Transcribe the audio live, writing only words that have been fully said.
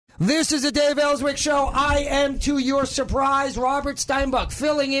This is the Dave Ellswick Show. I am, to your surprise, Robert Steinbuch,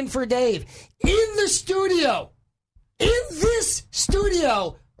 filling in for Dave. In this studio,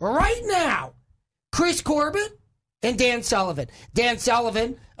 right now, Chris Corbett and Dan Sullivan. Dan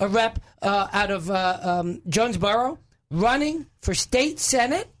Sullivan, a rep out of Jonesboro, running for state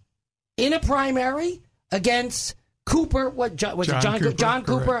senate in a primary against Cooper. John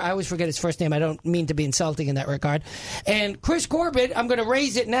Cooper? I always forget his first name. I don't mean to be insulting in that regard. And Chris Corbett, I'm going to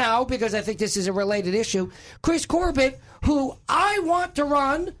raise it now because I think this is a related issue. Chris Corbett, who I want to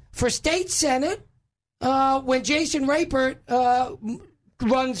run for state senate when Jason Rapert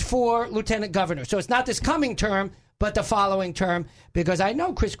runs for lieutenant governor. So it's not this coming term, but the following term, because I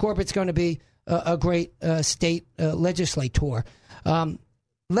know Chris Corbett's going to be a great state legislator.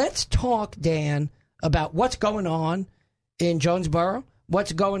 Let's talk, Dan, about what's going on in Jonesboro,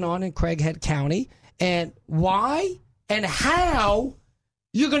 what's going on in Craighead County, and why and how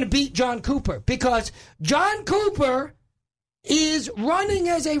you're going to beat John Cooper. Because John Cooper is running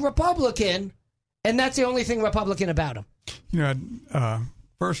as a Republican, and that's the only thing Republican about him. You know,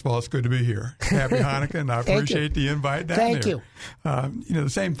 first of all, it's good to be here. Happy Hanukkah, and I appreciate the invite down Thank there. you. You know, the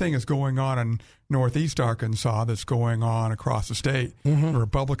same thing is going on in Northeast Arkansas that's going on across the state. The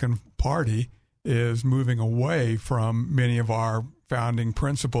Republican Party is moving away from many of our founding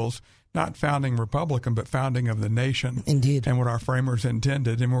principles, not founding Republican, but founding of the nation. Indeed. And what our framers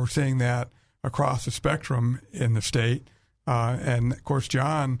intended. And we're seeing that across the spectrum in the state. And, of course,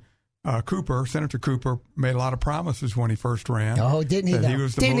 John Cooper, Senator Cooper, made a lot of promises when he first ran. Oh, didn't he? That he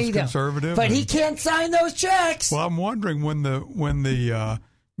was the most conservative. But he can't sign those checks. Well, I'm wondering when the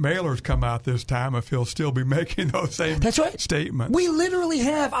mailers come out this time if he'll still be making those same statements. I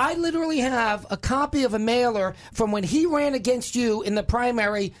literally have a copy of a mailer from when he ran against you in the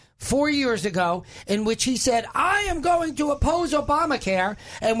primary 4 years ago, in which he said, I am going to oppose Obamacare.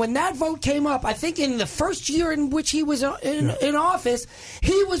 And when that vote came up, I think in the first year in which he was in office,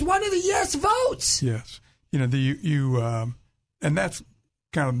 he was one of the yes votes. Yes. You know, and that's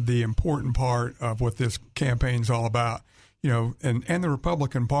kind of the important part of what this campaign's all about. You know, and the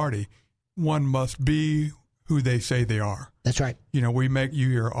Republican Party, one must be who they say they are. That's right. You know, you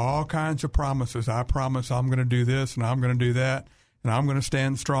hear all kinds of promises. I promise I'm going to do this and I'm going to do that, and I'm going to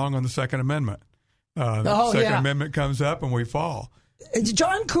stand strong on the Second Amendment. The Second Amendment comes up and we fall. If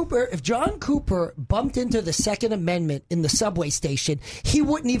John Cooper bumped into the Second Amendment in the subway station, he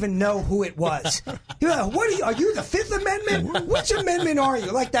wouldn't even know who it was. Are you the Fifth Amendment? Which amendment are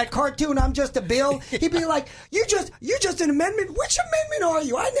you? Like that cartoon, I'm Just a Bill? He'd be like, you're just an amendment? Which amendment are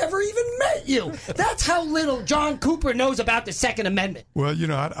you? I never even met you. That's how little John Cooper knows about the Second Amendment. Well, you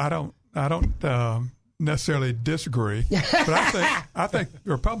know, I don't necessarily disagree, but I think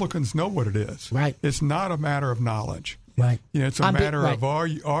Republicans know what it is. Right. It's not a matter of knowledge. Right. You know, it's a matter of are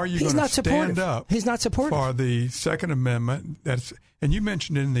you going to stand up He's not supportive. for the Second Amendment? And you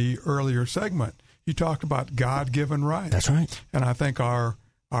mentioned in the earlier segment, you talked about God-given rights. That's right. And I think our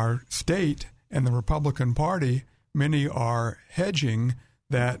state and the Republican Party, many are hedging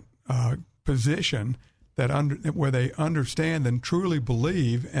that position where they understand and truly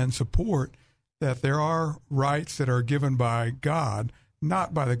believe and support that there are rights that are given by God,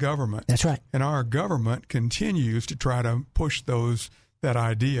 not by the government. That's right. And our government continues to try to push that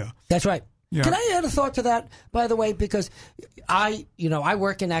idea. That's right. Yeah. Can I add a thought to that, by the way? Because I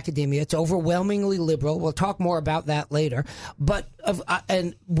work in academia. It's overwhelmingly liberal. We'll talk more about that later. But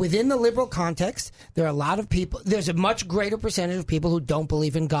and within the liberal context, there are a lot of people. There's a much greater percentage of people who don't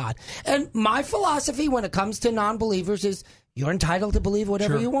believe in God. And my philosophy when it comes to non-believers is you're entitled to believe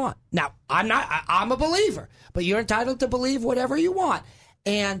whatever you want. Now, I'm a believer, but you're entitled to believe whatever you want.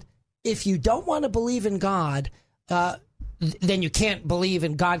 And if you don't want to believe in God, then you can't believe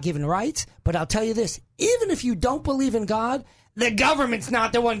in God-given rights. But I'll tell you this, even if you don't believe in God, the government's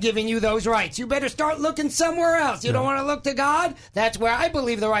not the one giving you those rights. You better start looking somewhere else. You don't want to look to God? That's where I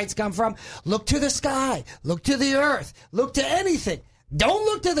believe the rights come from. Look to the sky. Look to the earth. Look to anything. Don't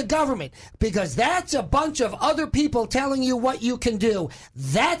look to the government, because that's a bunch of other people telling you what you can do.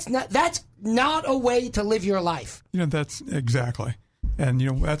 That's not a way to live your life. You know, that's exactly. And,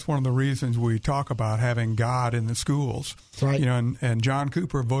 you know, that's one of the reasons we talk about having God in the schools. Right. You know, and John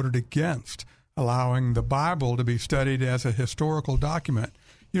Cooper voted against allowing the Bible to be studied as a historical document.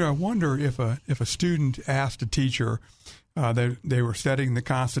 You know, I wonder if a student asked a teacher, they were studying the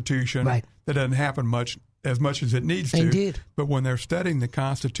Constitution. Right. That doesn't happen as much as it needs to. Indeed. But when they're studying the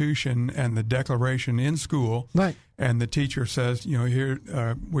Constitution and the Declaration in school, right, and the teacher says, you know,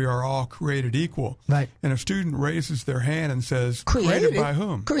 here we are all created equal. Right. And a student raises their hand and says, created by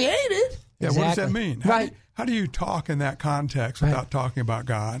whom? Created. Yeah, exactly. What does that mean? Right. how do you talk in that context without talking about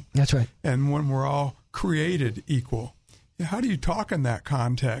God? That's right. And when we're all created equal, how do you talk in that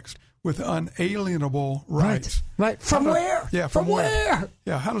context with unalienable rights? Right. From where? Yeah, from where?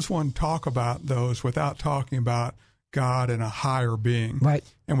 Yeah, how does one talk about those without talking about God and a higher being? Right.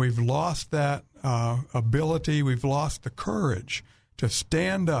 And we've lost that ability. We've lost the courage to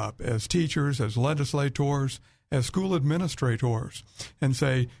stand up as teachers, as legislators, as school administrators, and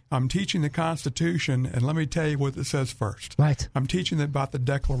say, I'm teaching the Constitution, and let me tell you what it says first. Right. I'm teaching about the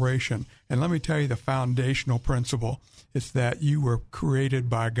Declaration, and let me tell you the foundational principle. It's that you were created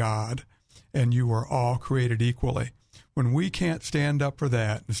by God, and you were all created equally. When we can't stand up for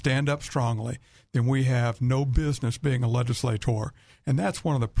that and stand up strongly, then we have no business being a legislator. And that's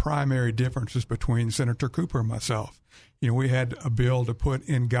one of the primary differences between Senator Cooper and myself. We had a bill to put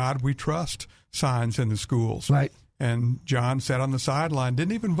 "In God We Trust" signs in the schools. Right. And John sat on the sideline,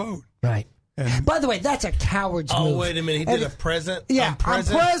 didn't even vote. Right. And by the way, that's a coward's move. Oh, wait a minute. He did a present? Yeah, I'm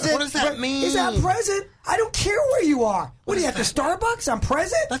present. What does that mean? Is that present? I don't care where you are. What are you at the Starbucks? I'm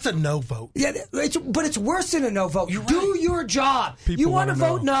present? That's a no vote. Yeah, but it's worse than a no vote. You're Do right. your job. People you want to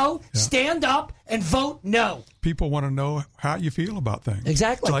vote no, Yeah. stand up and vote no. People want to know how you feel about things.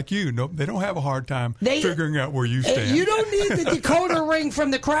 Exactly. It's like you. No, they don't have a hard time figuring out where you stand. You don't need the decoder ring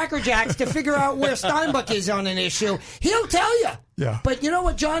from the Cracker Jacks to figure out where Steinbuch is on an issue. He'll tell you. Yeah. But you know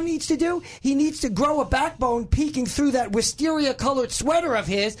what John needs to do? He needs to grow a backbone peeking through that wisteria-colored sweater of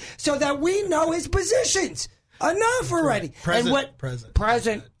his so that we know his positions. Enough already. Present.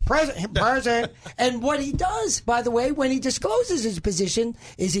 And what he does, by the way, when he discloses his position,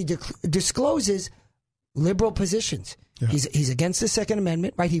 is he discloses liberal positions. Yeah. He's against the Second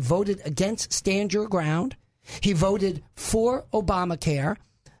Amendment, right? He voted against Stand Your Ground. He voted for Obamacare.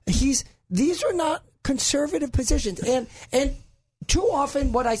 These are not conservative positions. And too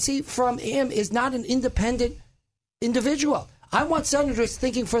often what I see from him is not an independent individual. I want senators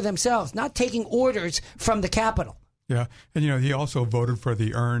thinking for themselves, not taking orders from the Capitol. Yeah. And, he also voted for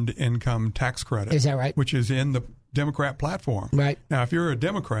the Earned Income Tax Credit. Is that right? Which is in the Democrat platform. Right. Now, if you're a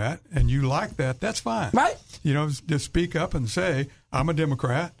Democrat and you like that, that's fine. Right. Just speak up and say, I'm a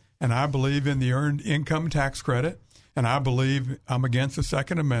Democrat and I believe in the Earned Income Tax Credit. And I believe I'm against the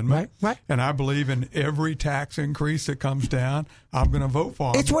Second Amendment. Right. And I believe in every tax increase that comes down, I'm going to vote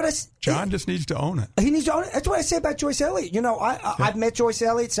for him. John just needs to own it. He needs to own it. That's what I say about Joyce Elliott. I've met Joyce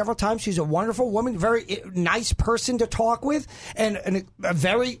Elliott several times. She's a wonderful woman, very nice person to talk with, and a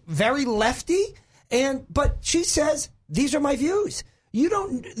very, very lefty. But she says, these are my views.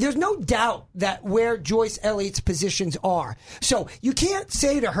 There's no doubt that where Joyce Elliott's positions are. So you can't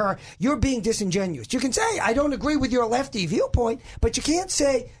say to her, you're being disingenuous. You can say, I don't agree with your lefty viewpoint, but you can't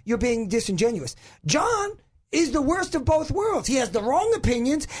say you're being disingenuous. John is the worst of both worlds. He has the wrong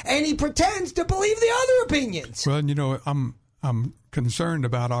opinions and he pretends to believe the other opinions. Well, I'm concerned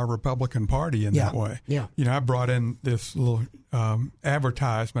about our Republican Party in that way. Yeah. I brought in this little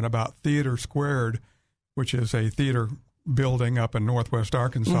advertisement about Theater Squared, which is a theater building up in Northwest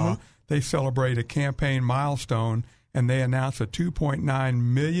Arkansas. Mm-hmm. They celebrate a campaign milestone, and they announce a $2.9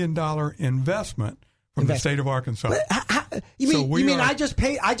 million investment from the state of Arkansas. You mean I just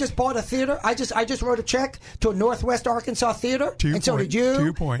bought a theater? I just wrote a check to a Northwest Arkansas theater, and so did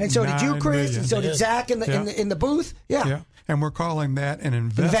you, and so did you, Chris, million. and so did Zach in the booth. Yeah. And we're calling that an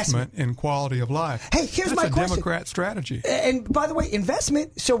investment in quality of life. Hey, here's That's my question. That's a Democrat strategy. And by the way,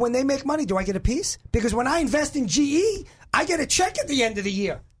 investment, so when they make money, do I get a piece? Because when I invest in GE, I get a check at the end of the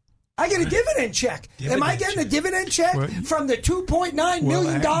year. I get a dividend check. Am I getting a dividend check from the $2.9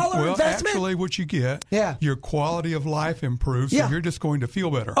 million investment? Actually, what you get, your quality of life improves, so you're just going to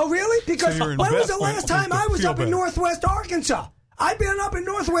feel better. Oh, really? Because so when was the last time I was up in Northwest Arkansas? I've been up in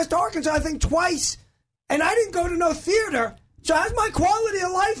Northwest Arkansas, I think, twice. And I didn't go to no theater. So how's my quality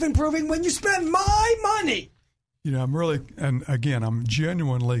of life improving when you spend my money? I'm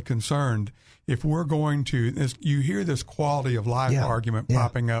genuinely concerned if we're going to, you hear this quality of life argument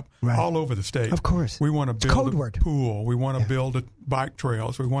popping up all over the state. Of course. We want to build a pool. We want to build bike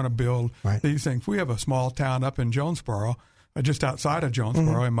trails. We want to build these things. We have a small town up in Jonesboro, just outside of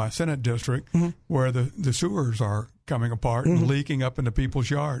Jonesboro in my Senate district, where the sewers are coming apart and leaking up into people's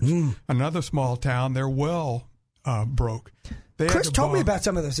yards. Another small town, their well broke. Chris told me about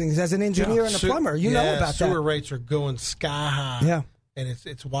some of those things as an engineer and a plumber. You know about that. Sewer rates are going sky high. Yeah. And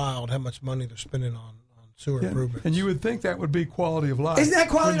it's wild how much money they're spending on sewer improvements. And you would think that would be quality of life. Isn't that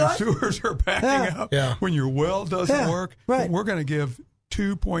quality of life? When your sewers are backing up, when your well doesn't work, we're going to give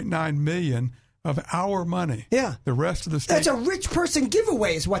 $2.9 million of our money. Yeah. The rest of the state. That's a rich person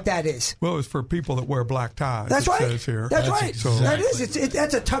giveaway is what that is. Well, it's for people that wear black ties. That's right. Says here. That's right. Exactly. That is.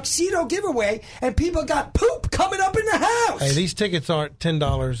 That's a tuxedo giveaway, and people got poop coming up in the house. Hey, these tickets aren't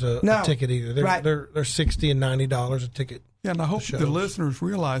 $10 a ticket either. They're, Right. they're $60 and $90 a ticket. Yeah, and I hope the listeners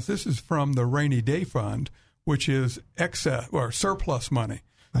realize this is from the rainy day fund, which is excess or surplus money.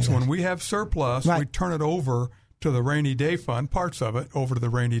 So when we have surplus, we turn it over to the rainy day fund, parts of it over to the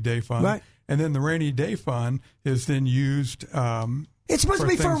rainy day fund. Right. And then the rainy day fund is then used. It's supposed to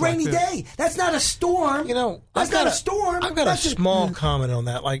be for a rainy day. That's not a storm. You know, that's not a storm. I've got a small comment on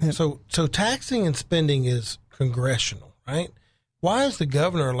that. Like, so taxing and spending is congressional, right? Why is the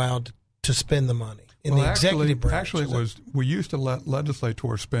governor allowed to spend the money in the executive branch? Actually, we used to let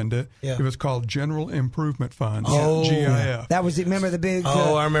legislators spend it. Yeah. It was called General Improvement Funds, Oh. GIF. That was remember the big.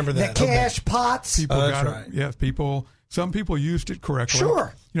 I remember that. The cash pots. People that's got right. it. Yeah, some people used it correctly.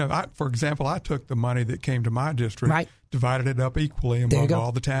 Sure. You know, for example, I took the money that came to my district, divided it up equally among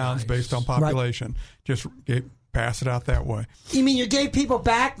all the towns based on population. Just pass it out that way. You mean you gave people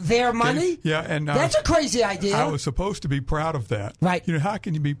back their money? Yeah, and that's a crazy idea. I was supposed to be proud of that. Right. You know, how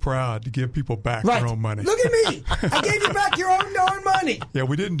can you be proud to give people back their own money? Look at me. I gave you back your own darn money. Yeah,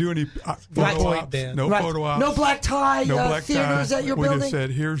 we didn't do any photo ops. No photo ops. No black tie theaters that you're building. We just said,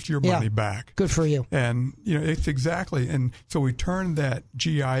 here's your money back. Good for you. And, you know, it's exactly. And so we turned that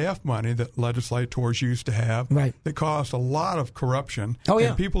GIF money that legislators used to have that caused a lot of corruption. Oh, yeah.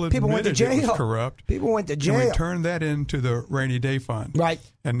 And people admitted went to jail. It was corrupt. People went to jail. And we turned that into the rainy day fund. Right.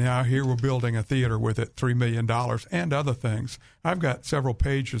 And now here we're building a theater with it, $3 million and other things. I've got several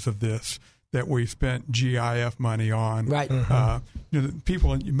pages of this that we spent GIF money on. Right. You know,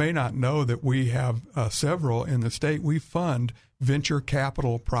 people, you may not know that we have several in the state. We fund venture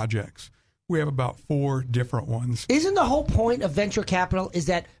capital projects. We have about 4 different ones. Isn't the whole point of venture capital is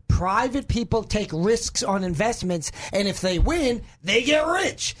that private people take risks on investments, and if they win, they get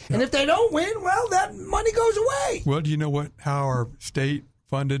rich. Yep. And if they don't win, well, that money goes away. Well, do you know how our state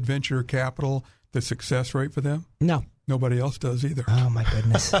funded venture capital, the success rate for them? No. Nobody else does either. Oh, my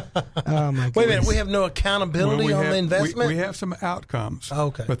goodness. Oh, my goodness. Wait a minute. We have no accountability on the investment? We have some outcomes.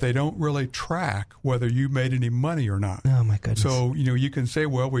 Okay. But they don't really track whether you made any money or not. Oh, my goodness. So, you know, you can say,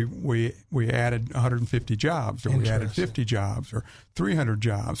 well, we added 150 jobs, or we added 50 jobs, or 300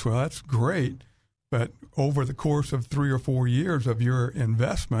 jobs. Well, that's great. But over the course of 3 or 4 years of your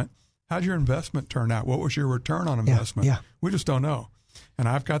investment, how'd your investment turn out? What was your return on investment? Yeah. We just don't know. And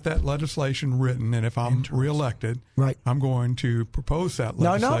I've got that legislation written, and if I'm reelected, I'm going to propose that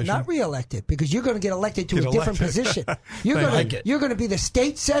legislation. No, not reelected, because you're going to get elected to a different position. You're going to be the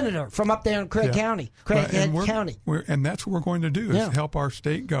state senator from up there in Craig County, County. And that's what we're going to do is help our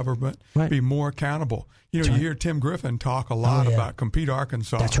state government be more accountable. You know, you hear Tim Griffin talk a lot about Compete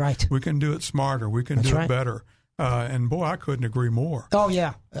Arkansas. That's right. We can do it smarter. We can do it better. And boy, I couldn't agree more. Oh,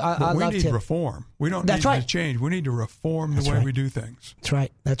 yeah. But we need reform. We don't need to change. We need to reform the way we do things. That's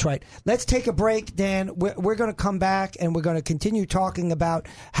right. That's right. Let's take a break, Dan. We're going to come back and we're going to continue talking about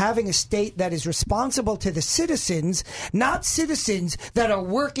having a state that is responsible to the citizens, not citizens that are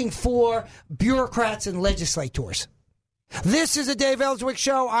working for bureaucrats and legislators. This is a Dave Ellswick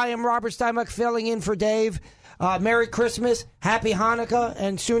Show. I am Robert Steinbuch filling in for Dave. Merry Christmas, Happy Hanukkah,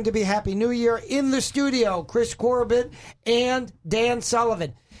 and soon to be Happy New Year. In the studio, Chris Corbett and Dan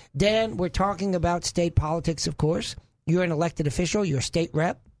Sullivan. Dan, we're talking about state politics, of course. You're an elected official. You're a state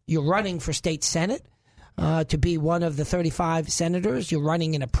rep. You're running for state senate to be one of the 35 senators. You're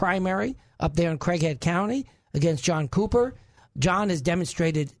running in a primary up there in Craighead County against John Cooper. John has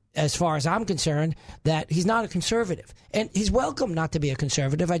demonstrated, as far as I'm concerned, that he's not a conservative. And he's welcome not to be a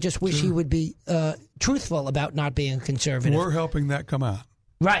conservative. I just wish he would be truthful about not being a conservative. We're helping that come out.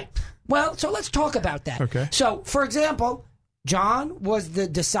 Right. Well, so let's talk about that. Okay. So, for example, John was the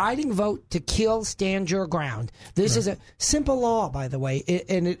deciding vote to kill Stand Your Ground. This is a simple law, by the way,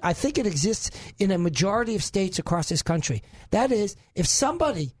 and I think it exists in a majority of states across this country. That is, if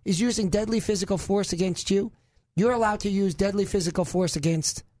somebody is using deadly physical force against you, you're allowed to use deadly physical force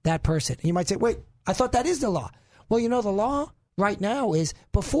against that person. And you might say, wait, I thought that is the law. Well, you know, the law right now is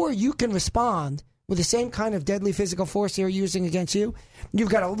before you can respond with the same kind of deadly physical force they're using against you, you've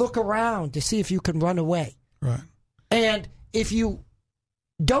got to look around to see if you can run away. Right. And if you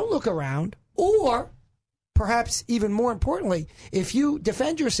don't look around, or perhaps even more importantly, if you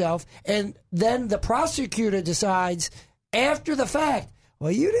defend yourself and then the prosecutor decides after the fact,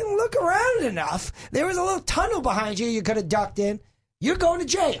 well, you didn't look around enough, there was a little tunnel behind you could have ducked in, you're going to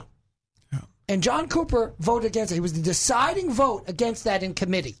jail. And John Cooper voted against it. He was the deciding vote against that in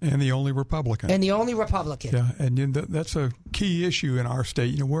committee. And the only Republican. Yeah, and that's a key issue in our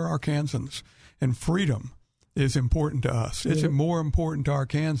state. You know, we're Arkansans. And freedom is important to us. It's more important to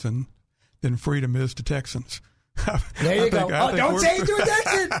Arkansans than freedom is to Texans. There you go. Don't say it to a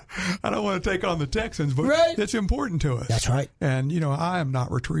Texan. I don't want to take on the Texans, but it's important to us. That's right. And, I am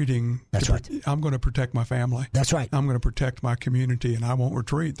not retreating. That's right. I'm going to protect my family. That's right. I'm going to protect my community, and I won't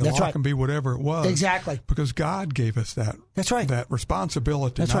retreat. The law can be whatever it was. Exactly. Because God gave us that. That's right. That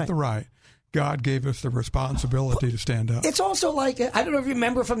responsibility, not the right. God gave us the responsibility to stand up. It's also like, I don't know if you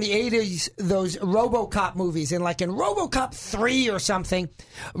remember from the 80s, those RoboCop movies. And like in RoboCop 3 or something,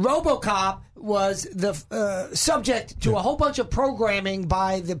 RoboCop was the subject to a whole bunch of programming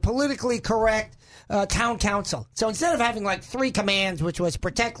by the politically correct town council. So instead of having like 3 commands, which was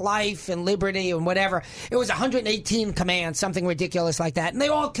protect life and liberty and whatever, it was 118 commands, something ridiculous like that. And they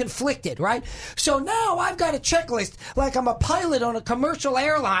all conflicted, right? So now I've got a checklist like I'm a pilot on a commercial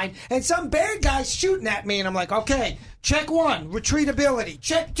airline and some bad guy's shooting at me and I'm like, okay, check 1, retreatability.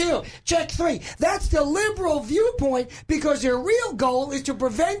 Check 2, check 3. That's the liberal viewpoint because their real goal is to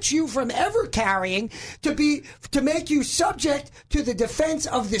prevent you from ever carrying, to make you subject to the defense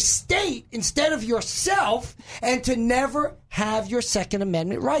of the state instead of yourself, and to never have your Second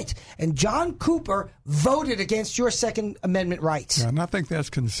Amendment rights. And John Cooper voted against your Second Amendment rights. Yeah, and I think that's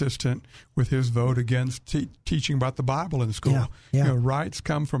consistent with his vote against teaching about the Bible in school. Yeah. Rights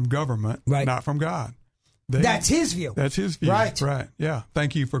come from government, not from God. That's his view. That's his view. Right. Yeah.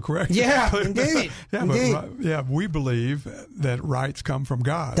 Thank you for correcting. Yeah, indeed. But we believe that rights come from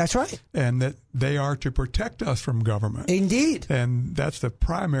God. That's right. And that they are to protect us from government. Indeed. And that's the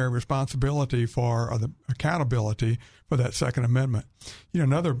primary responsibility or the accountability for that Second Amendment.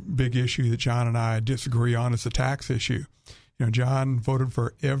 Another big issue that John and I disagree on is the tax issue. John voted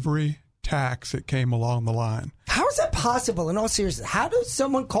for every tax that came along the line. How is that possible in all seriousness? How does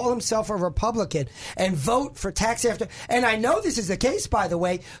someone call himself a Republican and vote for tax after? And I know this is the case, by the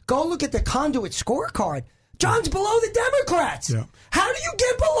way. Go look at the conduit scorecard. John's below the Democrats. Yeah. How do you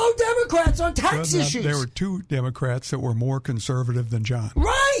get below Democrats on tax issues? There were 2 Democrats that were more conservative than John.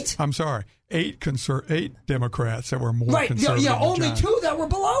 Right. I'm sorry. 8 Democrats that were more conservative than only John. 2 that were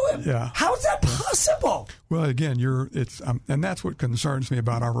below him. Yeah. How is that possible? Well, again, and that's what concerns me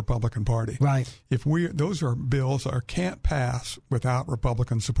about our Republican Party. Right. Those are bills that can't pass without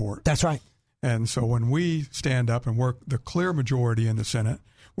Republican support. That's right. And so when we stand up and we're the clear majority in the Senate,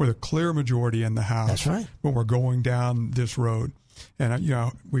 we're the clear majority in the House. That's right. When we're going down this road.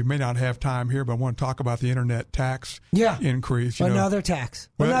 And, we may not have time here, but I want to talk about the internet tax increase. Another tax.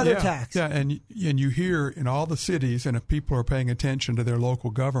 Yeah, and you hear in all the cities, and if people are paying attention to their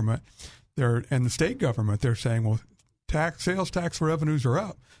local government and the state government, they're saying, well, sales tax revenues are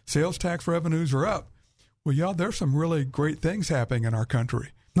up. Sales tax revenues are up. Well, there's some really great things happening in our country.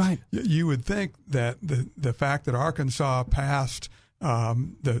 Right. You would think that the fact that Arkansas passed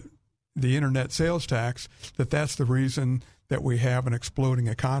the internet sales tax, that's the reason that we have an exploding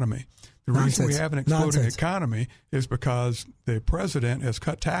economy. The reason we have an exploding economy is because the president has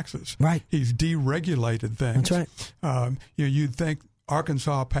cut taxes. Right. He's deregulated things. That's right. You'd think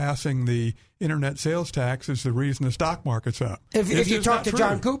Arkansas passing the internet sales tax is the reason the stock market's up. If you talk to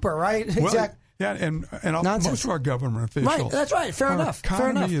John Cooper, right? Well, exactly. Yeah, and most of our government officials. Right, that's right. Fair enough.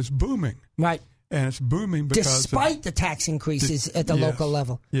 Our economy is booming. Right. And it's booming because despite the tax increases at the local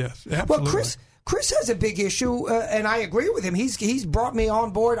level. Yes, absolutely. Well, Chris has a big issue, and I agree with him. He's brought me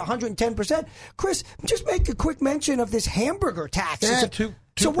on board 110%. Chris, just make a quick mention of this hamburger tax. Yeah,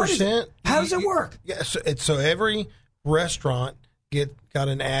 2%. How does it work? Yeah, so every restaurant got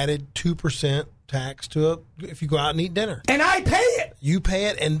an added 2% tax if you go out and eat dinner. And I pay it. You pay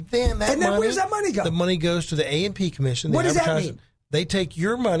it, and then where's that money go? The money goes to the A&P Commission. What does that mean? They take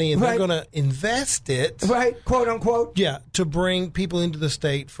your money and they're going to invest it, right? Quote unquote. Yeah, to bring people into the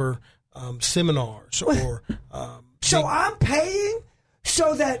state for seminars or. So I'm paying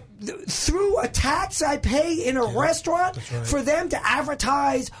so that through a tax I pay in a restaurant for them to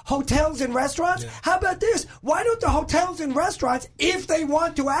advertise hotels and restaurants. Yeah. How about this? Why don't the hotels and restaurants, if they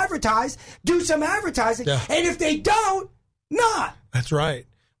want to advertise, do some advertising, and if they don't, not? That's right.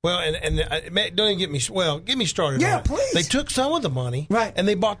 Well, and don't even get me started. Yeah, on it. Please. They took some of the money, right, and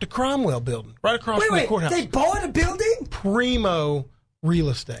they bought the Cromwell building right across from the courthouse. They bought a building? Primo real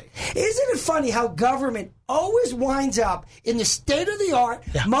estate. Isn't it funny how government always winds up in the state-of-the-art,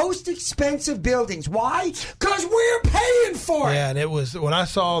 most expensive buildings? Why? Because we're paying for it. Yeah, and it was when I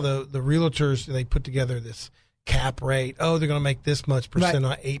saw the realtors, they put together this cap rate. Oh, they're going to make this much percent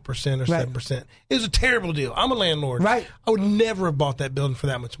on 8% or 7%. It was a terrible deal. I'm a landlord. Right. I would never have bought that building for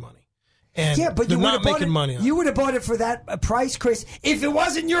that much money. And yeah, but they're you not making money on it. You would have bought it for that price, Chris, if it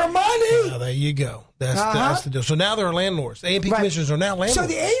wasn't your money. Well, there you go. That's the deal. So now they're landlords. A&P commissioners are now landlords. So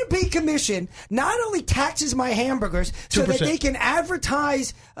the A&P commission not only taxes my hamburgers so 2%. that they can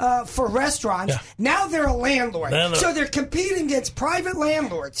advertise for restaurants, now they're a landlord. So they're competing against private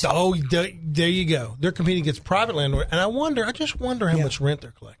landlords. Oh, there you go. They're competing against private landlords. And I just wonder how much rent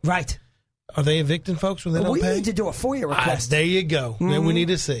they're collecting. Right. Are they evicting folks when they don't pay? We need to do a FOIA request. There you go. Then we need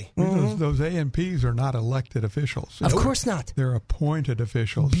to see. Those A&Ps are not elected officials. Of course not. They're appointed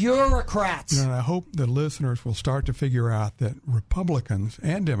officials. Bureaucrats. And I hope the listeners will start to figure out that Republicans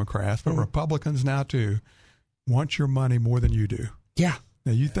and Democrats, but Republicans now too, want your money more than you do. Yeah.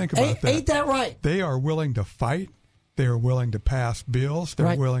 Now you think about that. Ain't that right? They are willing to fight. They are willing to pass bills.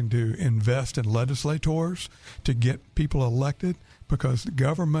 They're willing to invest in legislators to get people elected because the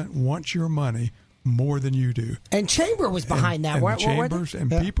government wants your money more than you do. And Chamber was behind that. And Chambers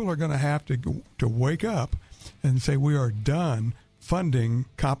and people are going to have to wake up and say we are done funding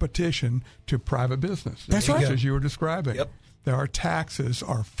competition to private business. That's right. As you were describing. Yep. Our taxes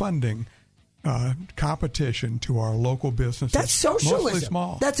are funding competition to our local businesses. That's socialism. Mostly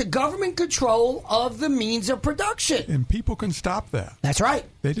small. That's a government control of the means of production. And people can stop that. That's right.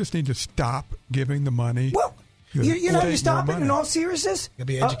 They just need to stop giving the money. Well, you know, you stop it in all seriousness. You got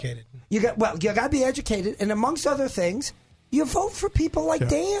to be educated. You got to be educated, and amongst other things, you vote for people like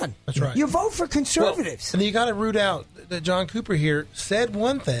Dan. That's right. You vote for conservatives. Well, and you got to root out that John Cooper here said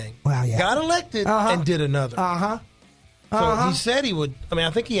one thing, got elected, and did another. So he said he would. I mean,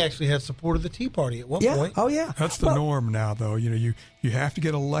 I think he actually had support of the Tea Party at one point. Oh, yeah. That's the norm now, though. You know, you have to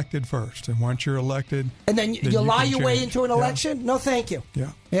get elected first, and once you're elected, and then you lie your way into an election. No, thank you.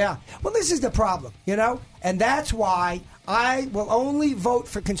 Yeah. Well, this is the problem, you know, and that's why I will only vote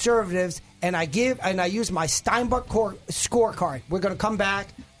for conservatives, and I use my Steinbuch scorecard. We're going to come back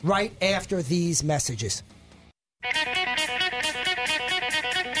right after these messages.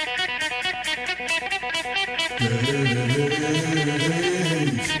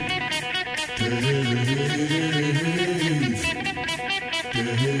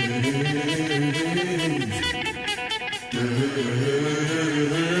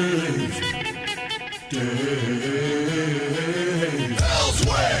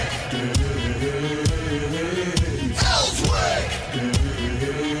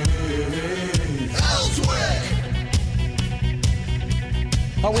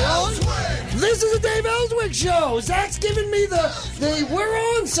 Are we on? This is the Dave Ellswick Show. Zach's giving me the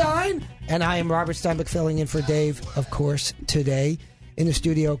we're on sign. And I am Robert Steinbuch filling in for Dave, of course, today. In the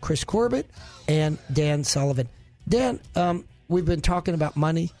studio, Chris Corbett and Dan Sullivan. Dan, we've been talking about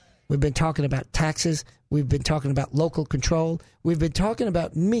money. We've been talking about taxes. We've been talking about local control. We've been talking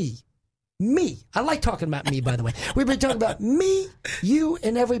about me. I like talking about me, by the way. We've been talking about me, you,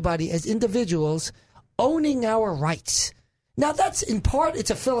 and everybody as individuals owning our rights. Now, that's in part,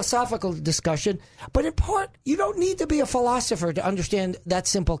 it's a philosophical discussion, but in part, you don't need to be a philosopher to understand that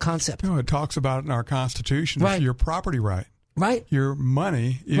simple concept. No, it talks about it in our Constitution. Right. It's your property right. Right. Your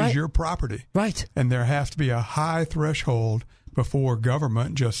money is your property. Right. And there has to be a high threshold before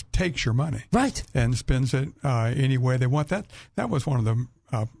government just takes your money. Right. And spends it any way they want. That was one of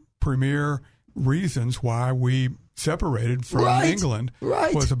the premier reasons why we separated from England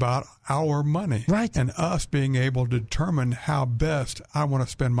was about our money and us being able to determine how best I want to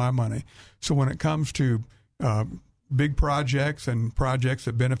spend my money. So when it comes to big projects and projects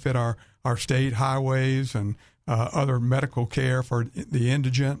that benefit our state highways and other medical care for the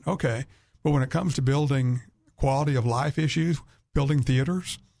indigent, okay. But when it comes to building quality of life issues, building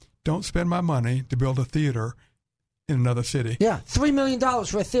theaters, don't spend my money to build a theater in another city. Yeah, $3 million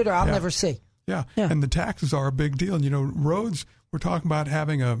for a theater I'll never see. Yeah, and the taxes are a big deal. And, you know, roads, we're talking about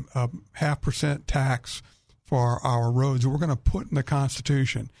having a 0.5% tax for our roads. We're going to put in the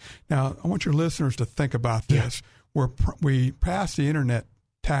Constitution. Now, I want your listeners to think about this. We passed the internet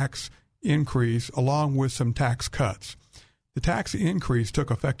tax increase along with some tax cuts. The tax increase took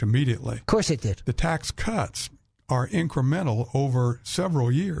effect immediately. Of course it did. The tax cuts are incremental over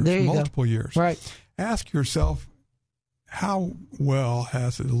several years, multiple years. Right. Ask yourself, how well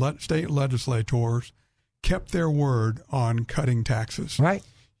has the state legislators kept their word on cutting taxes? Right.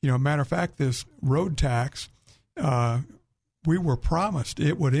 You know, matter of fact, this road tax, we were promised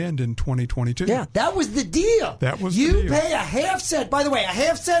it would end in 2022. Yeah, that was the deal. That was the deal. You pay a half cent, by the way, a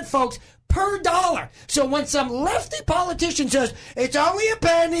half cent, folks, per dollar. So when some lefty politician says, it's only a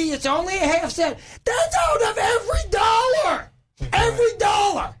penny, it's only a half cent, that's out of every dollar. Every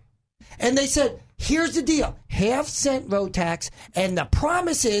dollar. And they said, here's the deal. Half-cent road tax, and the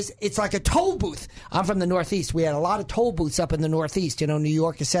promise is it's like a toll booth. I'm from the Northeast. We had a lot of toll booths up in the Northeast, New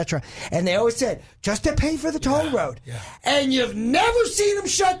York, etc. And they always said, just to pay for the toll road. Yeah. And you've never seen them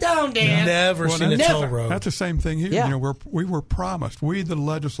shut down, Dan. Never seen a toll road. That's the same thing here. Yeah. We were promised, we, the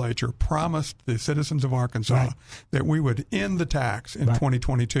legislature, promised the citizens of Arkansas that we would end the tax in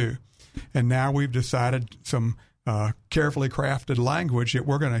 2022. And now we've decided some carefully crafted language that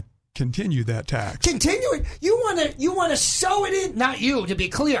we're going to continue that tax. Continue it. You want to sew it in. Not you, to be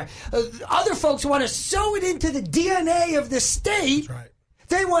clear. Other folks want to sew it into the DNA of the state. That's right.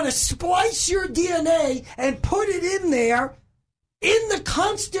 They want to splice your DNA and put it in there in the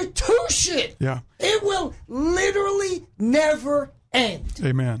Constitution. Yeah. It will literally never end.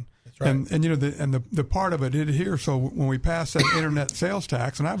 Amen. That's right. And the part of it here. So when we passed that internet sales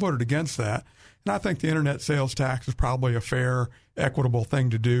tax, and I voted against that. And I think the internet sales tax is probably a fair, equitable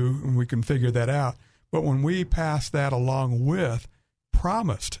thing to do, and we can figure that out. But when we passed that along with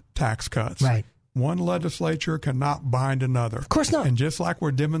promised tax cuts, one legislature cannot bind another. Of course not. And just like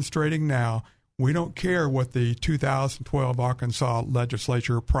we're demonstrating now, we don't care what the 2012 Arkansas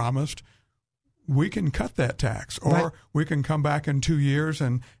legislature promised. We can cut that tax, or we can come back in 2 years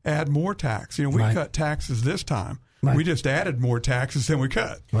and add more tax. We cut taxes this time. Right. We just added more taxes than we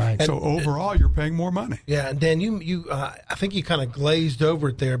cut. Right. So overall, you're paying more money. Yeah, and Dan, you I think you kind of glazed over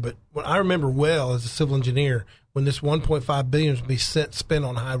it there, but what I remember well as a civil engineer, when this $1.5 billion was to be spent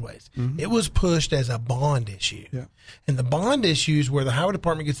on highways, it was pushed as a bond issue. Yeah. And the bond issues where the highway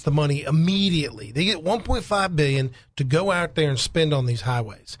department gets the money immediately. They get $1.5 billion to go out there and spend on these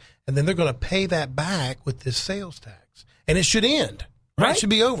highways, and then they're going to pay that back with this sales tax, and it should end. Right? It should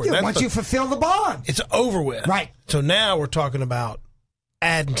be over. Yeah, once you fulfill the bond. It's over with. Right. So now we're talking about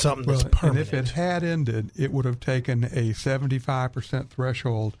adding something that's permanent. And if it had ended, it would have taken a 75%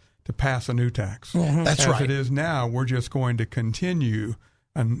 threshold to pass a new tax. Mm-hmm. That's right. As it is now, we're just going to continue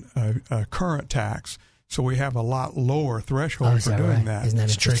a current tax. So we have a lot lower threshold for doing that. Isn't that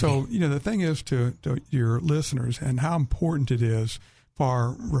tricky? So, the thing is to your listeners and how important it is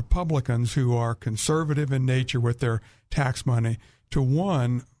for Republicans who are conservative in nature with their tax money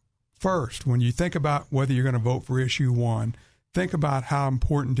to first, when you think about whether you're going to vote for issue 1, think about how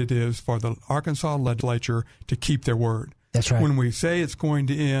important it is for the Arkansas legislature to keep their word. That's right. When we say it's going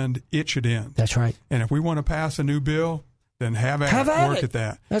to end, it should end. That's right. And if we want to pass a new bill, then have at it. Work at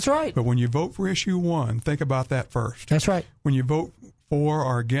that. That's right. But when you vote for issue 1, think about that first. That's right. When you vote for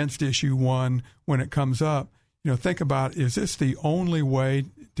or against issue 1, when it comes up, think about, is this the only way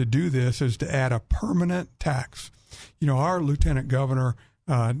to do this is to add a permanent tax? Our lieutenant governor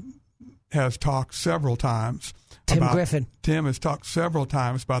has talked several times. Tim Griffin. Tim has talked several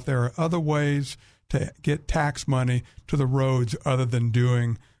times about there are other ways to get tax money to the roads other than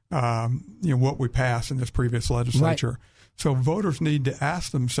doing what we passed in this previous legislature. Right. So voters need to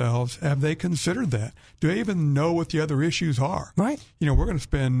ask themselves, have they considered that? Do they even know what the other issues are? Right. We're going to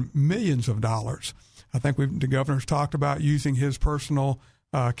spend millions of dollars. I think the governor's talked about using his personal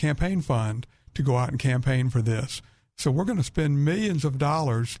campaign fund to go out and campaign for this. So we're going to spend millions of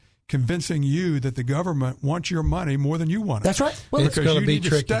dollars convincing you that the government wants your money more than you want it. That's right. Well, it's going to be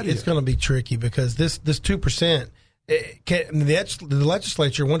tricky. It's going to be tricky because this 2%, the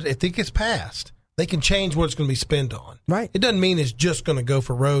legislature, if it gets passed, they can change what it's going to be spent on. Right. It doesn't mean it's just going to go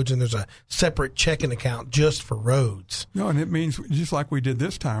for roads and there's a separate checking account just for roads. No, and it means just like we did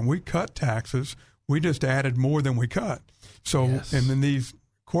this time, we cut taxes. We just added more than we cut. So, and then these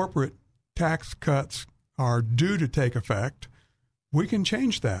corporate tax cuts are due to take effect. We can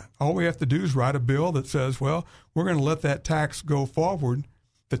change that. All we have to do is write a bill that says, well, we're going to let that tax go forward,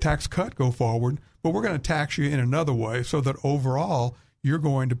 the tax cut go forward, but we're going to tax you in another way so that overall you're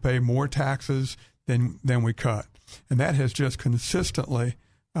going to pay more taxes than we cut. And that has just consistently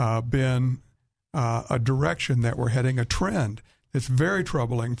been a direction that we're heading, a trend. It's very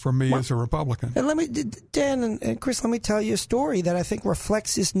troubling for me as a Republican. And Dan and Chris, let me tell you a story that I think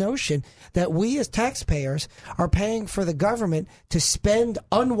reflects this notion that we as taxpayers are paying for the government to spend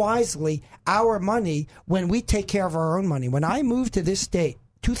unwisely our money when we take care of our own money. When I moved to this state,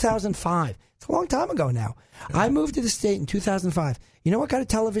 2005, it's a long time ago now. I moved to the state in 2005. You know what kind of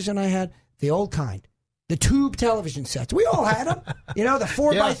television I had? The old kind. The tube television sets. We all had them. The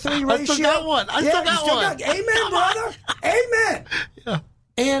 4:3 ratio. I still got one. I still got one. Amen, brother. Amen. Yeah.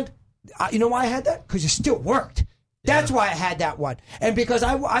 And you know why I had that? Because it still worked. That's why I had that one. And because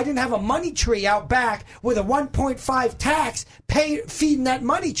I didn't have a money tree out back with a 1.5 tax feeding that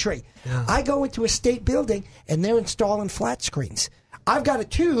money tree. Yeah. I go into a state building, and they're installing flat screens. I've got a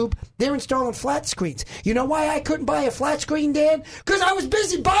tube. They're installing flat screens. You know why I couldn't buy a flat screen, Dan? Because I was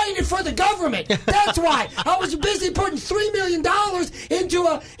busy buying it for the government. That's why. I was busy putting $3 million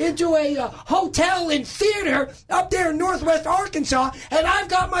into a hotel and theater up there in Northwest Arkansas, and I've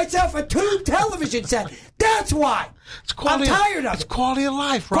got myself a tube television set. That's why. I'm tired of it. It's quality of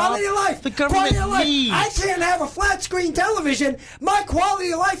life, Rob. Quality of life. The government needs. I can't have a flat screen television. My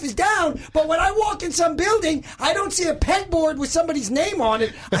quality of life is down, but when I walk in some building, I don't see a pegboard with somebody's name on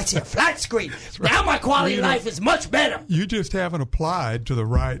it. I see a flat screen. Now my quality of life is much better. You just haven't applied to the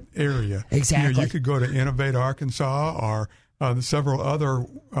right area. Exactly. You could go to Innovate Arkansas or several other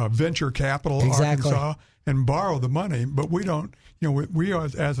venture capital Arkansas and borrow the money, but we don't. We are,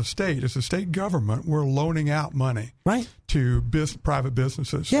 as a state government, we're loaning out money to private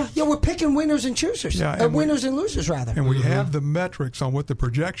businesses. Yeah, we're picking winners and choosers. Winners and losers, rather. And we have the metrics on what the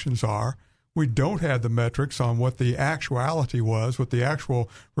projections are. We don't have the metrics on what the actuality was, what the actual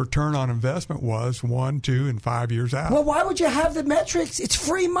return on investment was 1, 2, and 5 years out. Well, why would you have the metrics? It's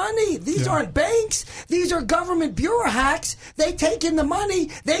free money. These aren't banks. These are government bureau hacks. They take in the money.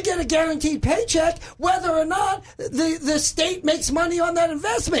 They get a guaranteed paycheck, whether or not the state makes money on that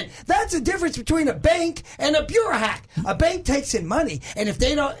investment. That's the difference between a bank and a bureau hack. A bank takes in money, and if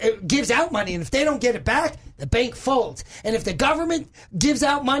they don't, it gives out money, and if they don't get it back, the bank folds. And if the government gives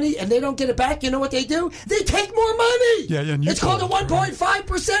out money and they don't get it back, you know what they do? They take more money. It's called a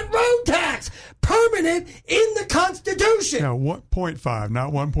 1.5% road tax. Permanent in the Constitution. Now, 0.5,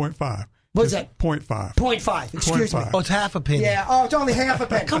 not 1.5. What's that? 0.5. 0.5. Excuse me. Oh, it's half a penny. Yeah. Oh, it's only half a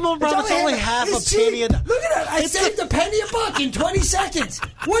penny. Come on, bro. It's only half a penny. Look at that. I saved a penny a buck in 20 seconds.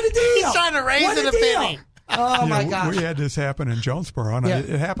 What a deal. He's trying to raise it a penny. Oh, my gosh. We had this happen in Jonesboro, and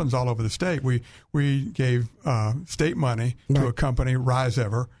it happens all over the state. We gave state money to a company,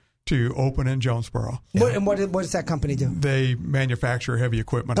 RiseEver, to open in Jonesboro. What does that company do? They manufacture heavy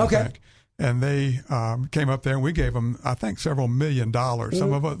equipment, I think. And they came up there, and we gave them, I think, several $1 million.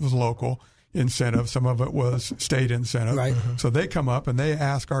 Some of it was local incentive. Some of it was state incentive. Right. So they come up, and they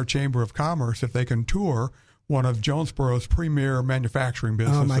ask our Chamber of Commerce if they can tour one of Jonesboro's premier manufacturing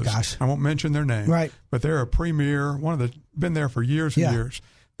businesses. Oh, my gosh. I won't mention their name. Right. But they're a premier, been there for years and years.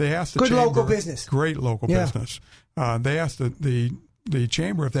 They asked the Good Chamber. local business. Great local business. They asked the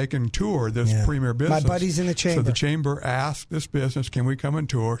Chamber if they can tour this premier business. My buddy's in the Chamber. So the Chamber asked this business, can we come and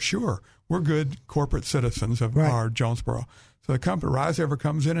tour? Sure. We're good corporate citizens of our Jonesboro. So the company, RiseEver,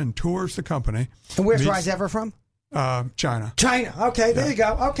 comes in and tours the company. And where's RiseEver from? China. China. Okay, there you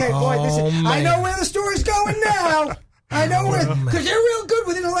go. Okay, boy, listen. I know where the story's going now. I know where, because they're real good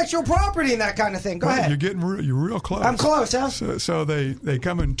with intellectual property and that kind of thing. Go ahead. You're real close. I'm close, huh? So they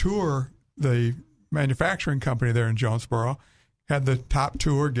come and tour the manufacturing company there in Jonesboro, had the top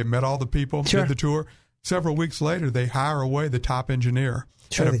tour, met all the people, did the tour. Several weeks later, they hire away the top engineer.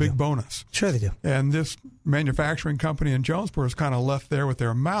 Sure, had a big bonus. Sure they do. And this manufacturing company in Jonesboro is kind of left there with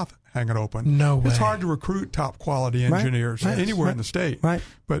their mouth hanging open. No way. It's hard to recruit top quality engineers anywhere in the state. Right.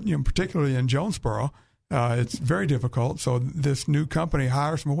 But particularly in Jonesboro, it's very difficult. So this new company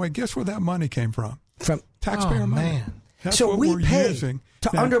hires them away. Guess where that money came from? From taxpayer money. Man. That's so what we we're pay using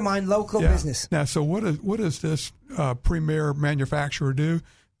to undermine local business. Now, so what does this premier manufacturer do?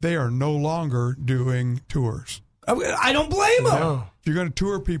 They are no longer doing tours. I don't blame them. No. If you're going to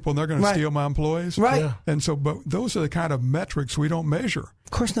tour people and they're going to steal my employees. Right. Yeah. And so, but those are the kind of metrics we don't measure.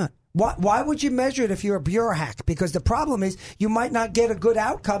 Of course not. Why would you measure it if you're a bureau hack? Because the problem is you might not get a good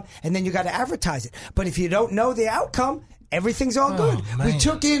outcome and then you got to advertise it. But if you don't know the outcome, everything's all good. We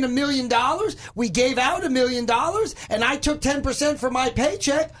took in $1 million. We gave out $1 million and I took 10% for my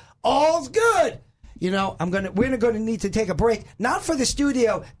paycheck. All's good. We're going to need to take a break, not for the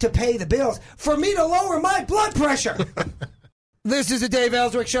studio to pay the bills, for me to lower my blood pressure. This is the Dave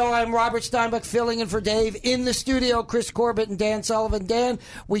Ellswick Show. I'm Robert Steinbuch filling in for Dave. In the studio, Chris Corbett and Dan Sullivan. Dan,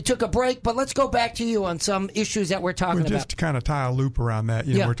 we took a break, but let's go back to you on some issues that we're talking about. Just to kind of tie a loop around that,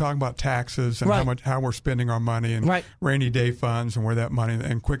 we're talking about taxes and how we're spending our money and rainy day funds and where that money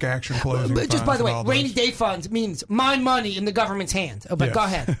and quick action closing funds. Just by the way, rainy day funds means my money in the government's hands. Oh, but go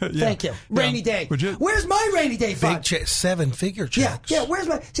ahead. Thank you. Rainy day. Where's my rainy day fund? Big seven-figure checks. Yeah. Where's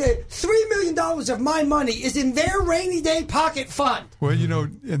my $3 million of my money is in their rainy day pocket fund. Well,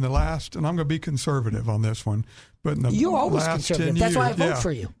 in the last, and I'm going to be conservative on this one, but in the You're always last conservative. 10 That's years, why I vote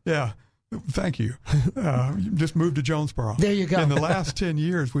for you. Yeah. Thank you. Just moved to Jonesboro. There you go. In the last 10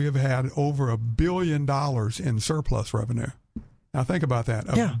 years, we have had over $1 billion in surplus revenue. Now think about that,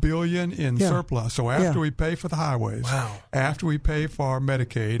 $1 billion in surplus. So after we pay for the highways, after we pay for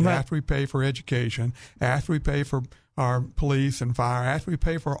Medicaid, after we pay for education, after we pay for our police and fire, after we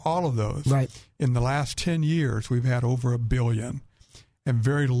pay for all of those, in the last 10 years, we've had over $1 billion. and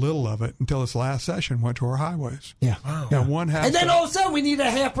very little of it until this last session went to our highways. Yeah. Wow. Now, one has And then all of a sudden we need a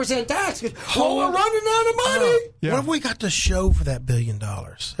 0.5% tax because we're running out of money. Yeah. What have we got to show for that $1 billion? Can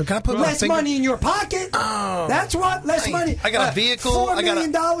I put my Less finger- money in your pocket. Oh. That's what. Less money. I got a vehicle. $4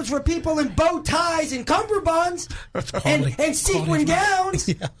 million for people in bow ties and cummerbunds and sequin gowns.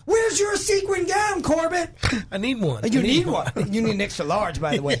 Yeah. Where's your sequin gown, Corbett? I need one. You need one. You need an extra large,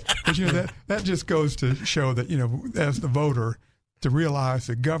 by the way. But, that just goes to show that, as the voter, to realize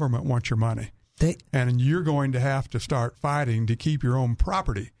the government wants your money. And you're going to have to start fighting to keep your own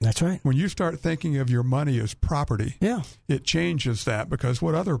property. That's right. When you start thinking of your money as property, Yeah. it changes that, because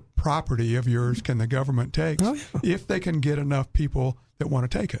what other property of yours can the government take if they can get enough people that want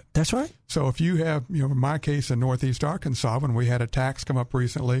to take it? That's right. So if you have, in my case in Northeast Arkansas, when we had a tax come up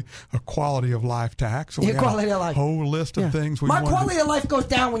recently, a quality of life tax, so we had quality of life. whole list of things. My quality of life goes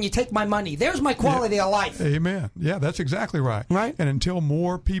down when you take my money. There's my quality of life. Amen. Yeah, that's exactly right. Right. And until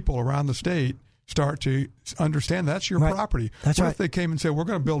more people around the state start to understand that's your property. That's what right. if they came and said, we're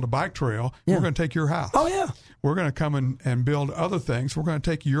going to build a bike trail, Yeah. we're going to take your house. Oh, yeah. We're going to come and build other things. We're going to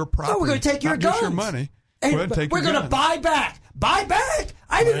take your property. Oh, we're going to take your not guns. just your money. And we're going to buy back. Buy back?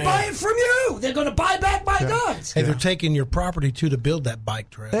 I didn't buy it from you. They're going to buy back my guns. Hey, they're taking your property to build that bike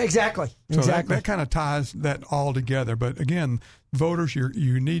trail. Exactly. So Exactly. that kind of ties that all together. But again, voters,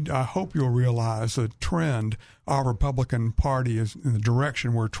 you need. I hope you'll realize the trend. Our Republican Party is in the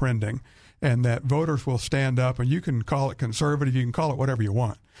direction we're trending, and that voters will stand up. And you can call it conservative, you can call it whatever you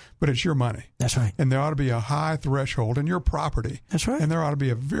want, but it's your money. That's right. And there ought to be a high threshold in your property. That's right. And there ought to be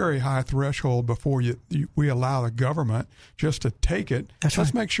a very high threshold before we allow the government just to take it. That's Let's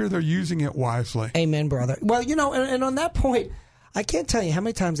right. make sure they're using it wisely. Amen, brother. Well, and on that point, I can't tell you how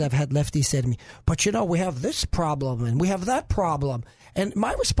many times I've had lefties say to me, but we have this problem and we have that problem. And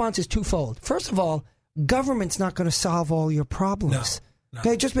my response is twofold. First of all, government's not going to solve all your problems. No.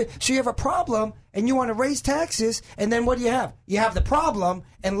 Okay, so you have a problem and you want to raise taxes, and then what do you have? You have the problem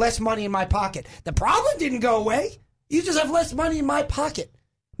and less money in my pocket. The problem didn't go away. You just have less money in my pocket.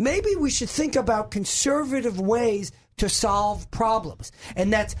 Maybe we should think about conservative ways to solve problems,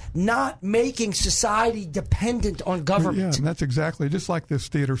 and that's not making society dependent on government. Yeah, and that's exactly just like this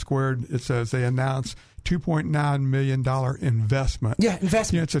Theater Squared. It says they announced $2.9 million investment. Yeah,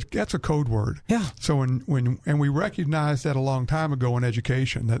 investment. That's a code word. Yeah. So when we recognized that a long time ago in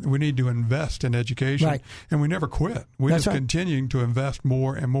education, that we need to invest in education, Right. and we never quit. We That's just right. continuing to invest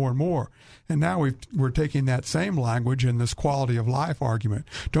more and more and more. And now we're taking that same language in this quality of life argument.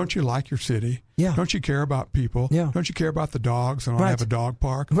 Don't you like your city? Yeah. Don't you care about people? Yeah. Don't you care about the dogs and Right. have a dog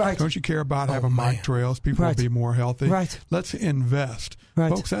park? Right. Don't you care about having man. bike trails? People Right. will be more healthy. Right. Let's invest. Right.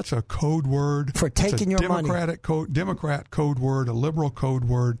 Folks, that's a code word. For That's taking your money. Democrat code word, a liberal code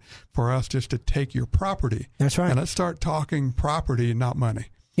word for us just to take your property. That's right. And let's start talking property, not money.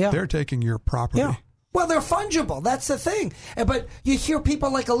 Yeah. They're taking your property. Yeah. Well, they're fungible. That's the thing. But you hear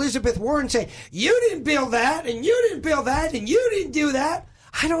people like Elizabeth Warren say, you didn't build that, and you didn't build that, and you didn't do that.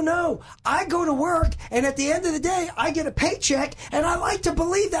 I don't know. I go to work, and at the end of the day, I get a paycheck, and I like to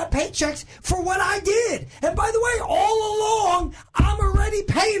believe that paycheck's for what I did. And by the way, all along, I'm already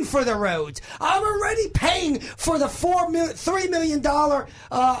paying for the roads. I'm already paying for the $3 million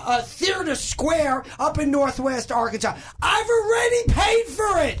theater square up in Northwest Arkansas. I've already paid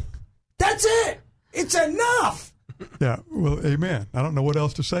for it. That's it. It's enough. Yeah, well, amen. I don't know what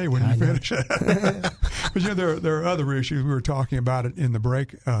else to say when you finish that. But there are other issues. We were talking about it in the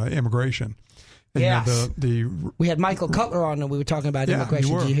break, immigration. And, Yes. the We had Michael Cutler on, and we were talking about immigration.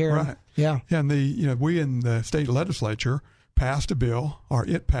 you were, Did you hear him? right. Yeah. And we in the state legislature passed a bill, or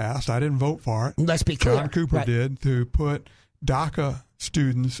it passed. I didn't vote for it. Let's be clear. John Cooper Right. did, to put DACA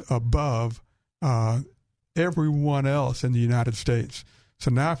students above everyone else in the United States. So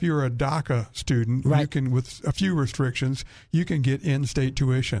now if you're a DACA student, Right. you can, with a few restrictions, you can get in-state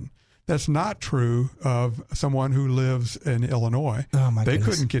tuition. That's not true of someone who lives in Illinois. Oh, my They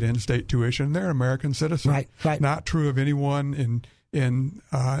goodness. couldn't get in-state tuition. They're an American citizen. Right. Not true of anyone and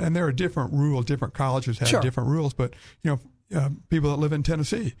there are different rules. Different colleges have Sure. different rules, but people that live in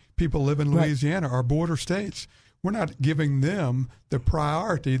Tennessee, people live in Right. Louisiana, are border states. We're not giving them the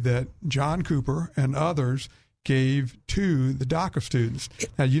priority that John Cooper and others gave to the DACA students.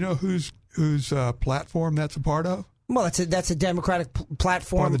 Now, you know whose platform that's a part of? Well, that's a Democratic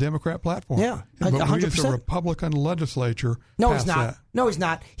platform. Part of the Democrat platform. Yeah, But we as 100%. a Republican legislature No, he's passed not. that. No, he's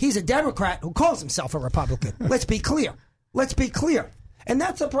not. He's a Democrat who calls himself a Republican. Let's be clear. Let's be clear. And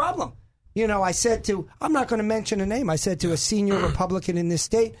that's a problem. I said I'm not going to mention a name. I said to a senior Republican in this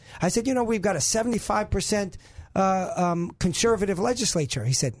state, I said, we've got a 75% conservative legislature.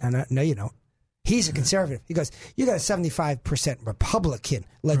 He said, no, you don't. He's a conservative. He goes, you got a 75% Republican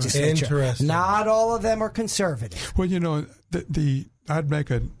legislature. Interesting. Not all of them are conservative. Well, I'd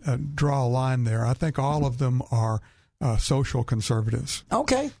make draw a line there. I think all of them are social conservatives.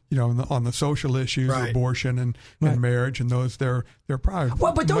 Okay. On the social issues, Right. abortion and marriage, and those they're probably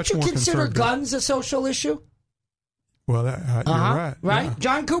Well, but don't much you more consider conservative. guns a social issue? Well, you're right. Right? Yeah.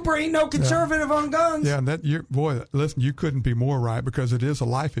 John Cooper ain't no conservative on guns. Yeah, and listen, you couldn't be more right because it is a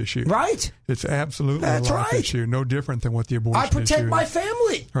life issue. Right. It's absolutely That's a life right. issue, no different than what the abortion I protect issue my is.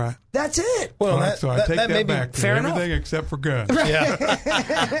 family. Right. That's it. Well, All right, so I take that may be back. fair enough. Everything except for guns. Yeah.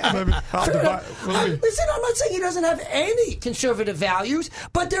 Listen, I'm not saying he doesn't have any conservative values,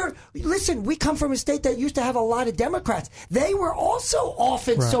 but listen, we come from a state that used to have a lot of Democrats. They were also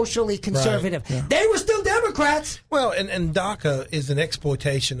often Right. socially conservative. Yeah. They were still Democrats. Well, and DACA is an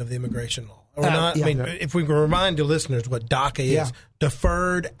exploitation of the immigration law. Or not, yeah. I mean, if we can remind the listeners what DACA is, Yeah.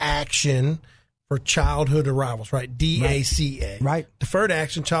 Deferred Action for Childhood Arrivals, right? DACA. Right. Deferred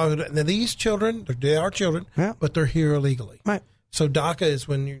Action, Childhood. Now, these children, they are children, Yeah. but they're here illegally. Right. So DACA is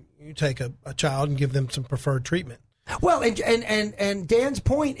when you take a child and give them some preferred treatment. Well, and Dan's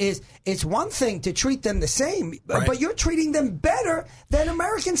point is it's one thing to treat them the same, Right. but you're treating them better than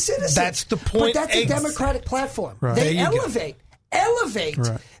American citizens. That's the point. But that's a Democratic platform. Right. They There you go. elevate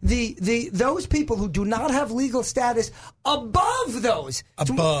Right. those people who do not have legal status above those.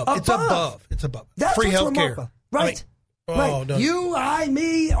 Above. It's above. It's above. That's Free what's health care. remarkable. Right. Oh, right. no. You, I,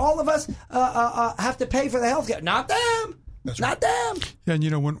 me, all of us have to pay for the health care. Not them. That's Not them. Yeah,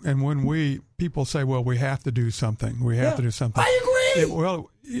 and when people say, well, we have to do something, we have to do something. I agree.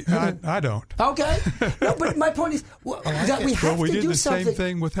 I don't. Okay. No, but my point is that we have Well, we to did do the something. same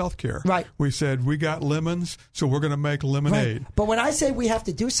thing with health care. Right. We said we got lemons, so we're going to make lemonade. Right. But when I say we have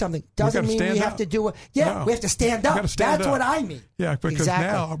to do something, doesn't gotta mean we stand have up. to do it. Yeah, No. we have to stand We up. gotta stand That's up. what I mean. Yeah, because Exactly.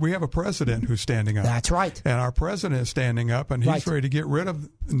 now we have a president who's standing up. That's right. And our president is standing up, and he's Right. ready to get rid of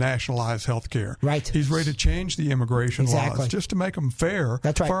nationalized health care. Right. He's ready to change the immigration Exactly. laws just to make them fair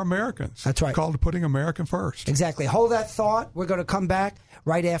That's right. for Americans. That's right. It's called putting American first. Exactly. Hold that thought. We're going to come back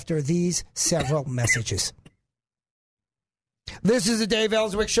right after these several messages. This is the Dave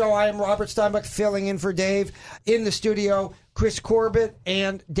Ellswick Show. I am Robert Steinbuch filling in for Dave. In the studio, Chris Corbett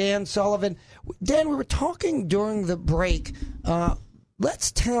and Dan Sullivan. Dan, we were talking during the break.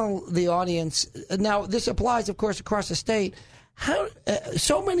 Let's tell the audience. Now, this applies, of course, across the state. How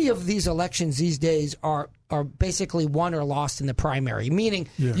so many of these elections these days are basically won or lost in the primary, meaning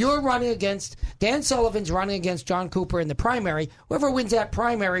Yes. you're running against Dan Sullivan's running against John Cooper in the primary. Whoever wins that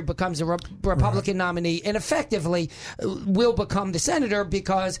primary becomes a Republican nominee, and effectively will become the senator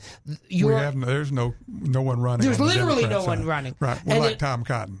because There's no one running. There's on the literally Democrat no one side. running. Right. We're And like Tom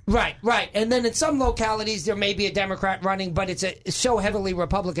Cotton. Right. And then in some localities, there may be a Democrat running, but it's a so heavily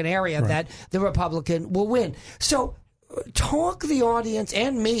Republican area that the Republican will win. So talk the audience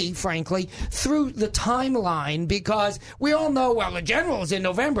and me, frankly, through the timeline, because we all know, well, the general is in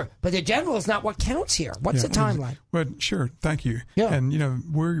November, but the general is not what counts here. What's the timeline? Well, sure. Thank you. Yeah. And,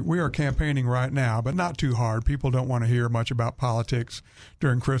 we are campaigning right now, but not too hard. People don't want to hear much about politics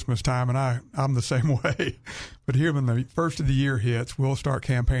during Christmas time, and I'm the same way. But here, when the first of the year hits, we'll start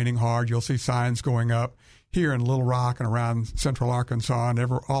campaigning hard. You'll see signs going up here in Little Rock and around central Arkansas and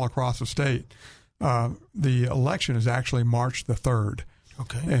all across the state. The election is actually March the 3rd.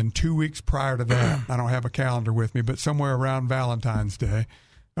 Okay. And 2 weeks prior to that, I don't have a calendar with me, but somewhere around Valentine's Day,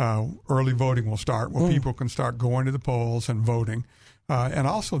 early voting will start, where people can start going to the polls and voting. And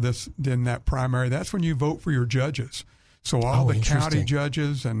also in that primary, that's when you vote for your judges. So all the county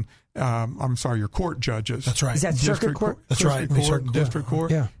judges and, your court judges. That's right. Is that circuit court? That's right. District court.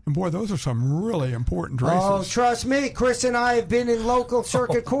 Yeah. And boy, those are some really important races. Oh, trust me, Chris and I have been in local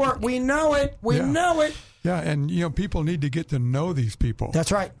circuit court. We know it. We know it. Yeah, and people need to get to know these people.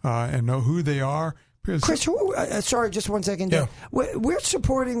 That's right. And know who they are. Chris, sorry, just 1 second. Yeah. We're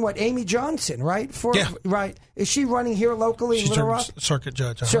supporting Amy Johnson, right? Yeah. Right. Is she running here locally in She's Little Rock? circuit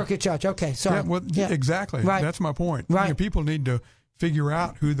judge. Circuit judge. Okay, sorry. Exactly. Right. That's my point. Right. People need to figure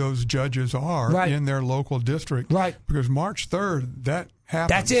out who those judges are in their local district. Right. Because March 3rd, that happens.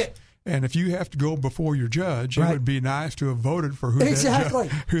 That's it. And if you have to go before your judge, it would be nice to have voted for who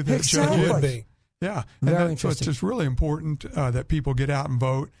that judge Would is. be. Yeah. Very So it's interesting. just really important that people get out and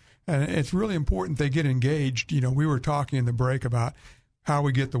vote. And it's really important they get engaged. We were talking in the break about how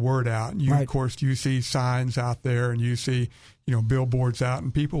we get the word out. Of course, you see signs out there and you see, billboards out,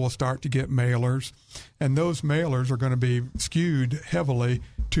 and people will start to get mailers. And those mailers are going to be skewed heavily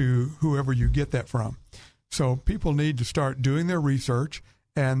to whoever you get that from. So people need to start doing their research.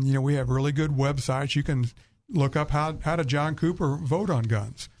 And, we have really good websites. You can look up how did John Cooper vote on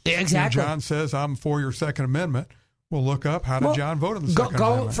guns. Exactly. John says, I'm for your Second Amendment. We'll look up how did John vote on the Second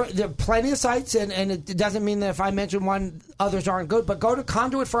Amendment. There are plenty of sites, and it doesn't mean that if I mention one, others aren't good, but go to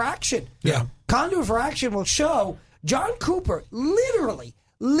Conduit for Action. Yeah. Conduit for Action will show John Cooper literally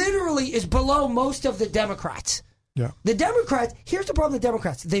is below most of the Democrats. Yeah. The Democrats, here's the problem with the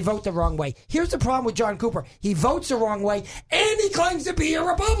Democrats. They vote the wrong way. Here's the problem with John Cooper. He votes the wrong way, and he claims to be a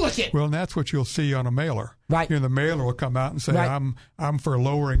Republican. Well, and that's what you'll see on a mailer. Right. The mailer will come out and say, Right. I'm for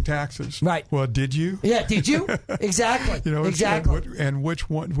lowering taxes. Right. Well, did you? Yeah, did you? Exactly. Exactly. And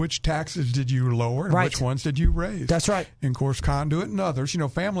which taxes did you lower and Right. which ones did you raise? That's right. And, of course, Conduit and others,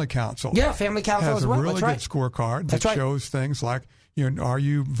 Family Council. Yeah, Family Council has as well. a really That's good right. scorecard That's that right. shows things like, are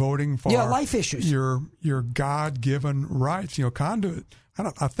you voting for life issues. your God-given rights? Conduit.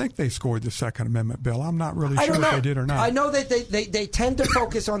 I think they scored the Second Amendment bill. I'm not really sure if they did or not. I know that they tend to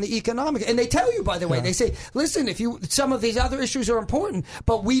focus on the economic, and they tell you, by the way, they say, listen, some of these other issues are important,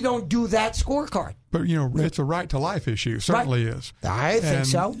 but we don't do that scorecard. But it's a right to life issue. Certainly is. I think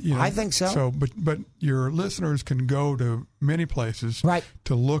so. I think so. So, but your listeners can go to many places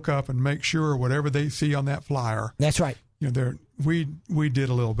to look up and make sure whatever they see on that flyer. That's right. We did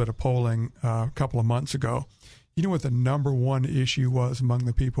a little bit of polling a couple of months ago. You know what the number one issue was among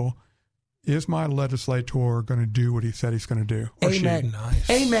the people? Is my legislator going to do what he said he's going to do? Or Amen. She? Nice.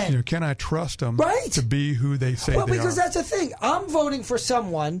 Amen. Can I trust them Right. to be who they say they are? Well, because that's the thing. I'm voting for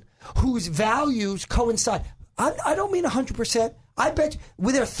someone whose values coincide. I don't mean 100%. I bet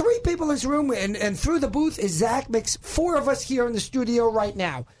there are 3 people in this room, and through the booth is Zach Mix, 4 of us here in the studio right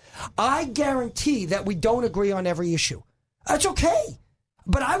now. I guarantee that we don't agree on every issue. That's okay.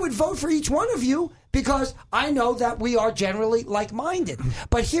 But I would vote for each one of you because I know that we are generally like-minded.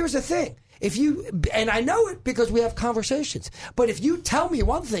 But here's the thing. And I know it because we have conversations, but if you tell me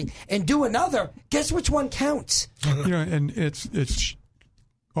one thing and do another, guess which one counts? And it's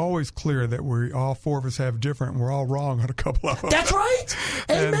always clear that all 4 of us have different, and we're all wrong on a couple of them. That's right.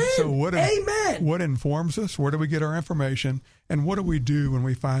 Amen. And so Amen. What informs us? Where do we get our information? And what do we do when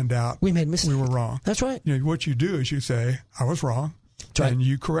we find out we made mistakes? We were wrong. That's right. What you do is you say, I was wrong. Right. And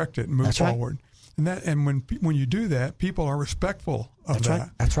you correct it and move That's forward. Right. And when you do that, people are respectful of That's that. Right.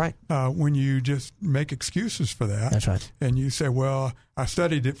 That's right. When you just make excuses for that. That's right. And you say, well, I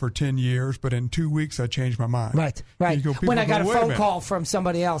studied it for 10 years, but in 2 weeks I changed my mind. Right. When I got a phone call from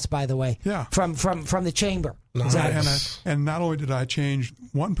somebody else, by the way. Yeah. From the chamber. Nice. Exactly. And not only did I change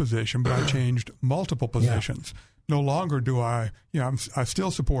one position, but I changed multiple positions. Yeah. No longer do I I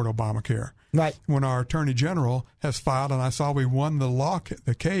still support Obamacare. Right. When our Attorney General has filed, and I saw we won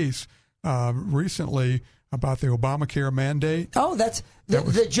the case recently about the Obamacare mandate. Oh,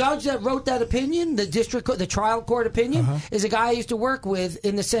 the judge that wrote that opinion, the trial court opinion, is a guy I used to work with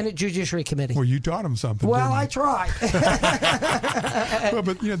in the Senate Judiciary Committee. Well, you taught him something. Well, I tried.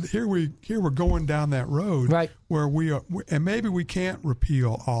 But here we're going down that road, right? Where we are, and maybe we can't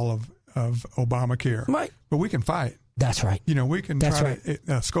repeal all of Obamacare, right? But we can fight. That's right. We can try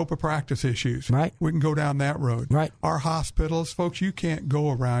to scope of practice issues. Right. We can go down that road. Right. Our hospitals, folks, you can't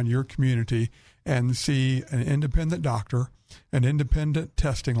go around your community and see an independent doctor, an independent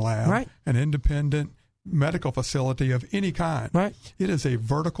testing lab, right. an independent medical facility of any kind. Right. It is a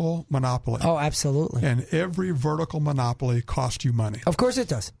vertical monopoly. Oh, absolutely. And every vertical monopoly costs you money. Of course it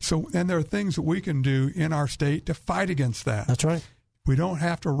does. And there are things that we can do in our state to fight against that. That's right. We don't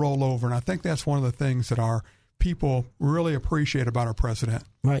have to roll over. And I think that's one of the things that our people really appreciate about our president.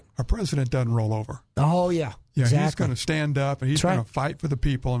 Right. Our president doesn't roll over. Oh, yeah. Yeah, exactly. He's going to stand up and he's going to fight for the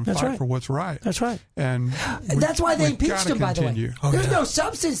people and fight for what's right. That's right. And that's why they impeached him, by the way. Oh, There's no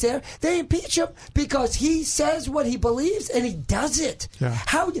substance there. They impeach him because he says what he believes and he does it. Yeah.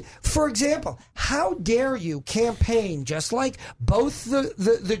 For example, how dare you campaign just like both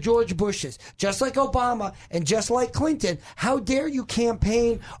the George Bushes, just like Obama and just like Clinton, how dare you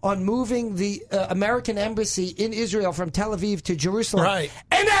campaign on moving the American embassy in Israel from Tel Aviv to Jerusalem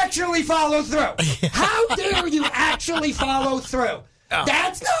and actually follow through? How dare you actually follow through?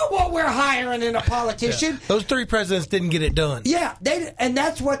 That's not what we're hiring in a politician. Yeah. Those 3 presidents didn't get it done. Yeah, and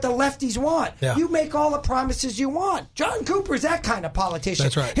that's what the lefties want. Yeah. You make all the promises you want. John Cooper's that kind of politician.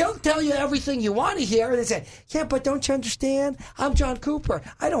 That's right. He'll tell you everything you want to hear, and then say, yeah, but don't you understand? I'm John Cooper.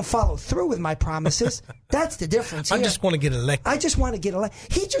 I don't follow through with my promises. That's the difference here. I just want to get elected. I just want to get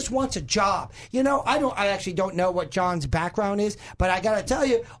elected. He just wants a job. I actually don't know what John's background is, but I got to tell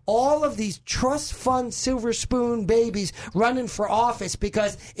you, all of these trust fund silver spoon babies running for office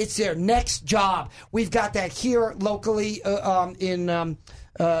because it's their next job. We've got that here locally in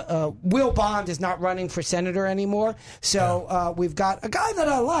Will Bond is not running for senator anymore. So we've got a guy that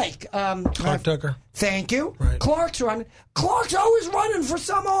I like. Clark Tucker. Thank you. Right. Clark's running. Clark's always running for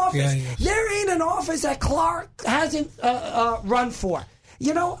some office. Yeah, he is. There ain't an office that Clark hasn't run for.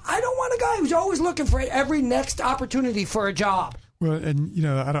 You know, I don't want a guy who's always looking for every next opportunity for a job. Well, and you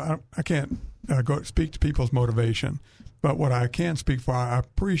know, I can't go speak to people's motivation, but what I can speak for, I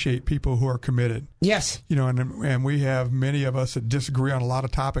appreciate people who are committed. Yes. You know, and we have many of us that disagree on a lot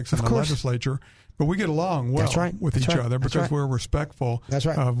of topics in the legislature, but we get along well with each other because we're respectful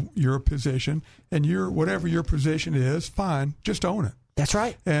of your position, and whatever your position is, fine, just own it. That's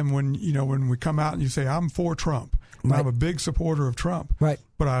right. And when we come out and you say, I'm for Trump, I'm a big supporter of Trump,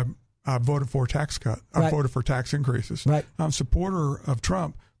 but I voted for a tax cut. I voted for tax increases. I'm a supporter of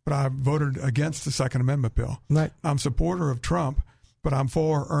Trump, but I voted against the Second Amendment bill. I'm a supporter of Trump, but I'm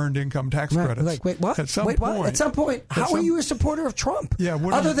for earned income tax credits. Like, wait, what? At some point, how are you a supporter of Trump? Yeah,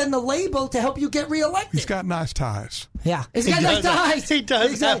 other than the label to help you get reelected. He's got nice ties. Yeah, he's got nice ties. He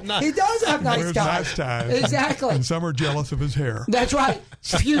does have nice. He does have nice ties. Exactly. And some are jealous of his hair. That's right.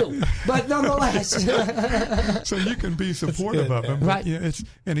 Few, but nonetheless. So you can be supportive of him. Right.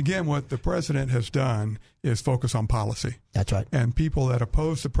 And again, what the president has done is focus on policy. That's right. And people that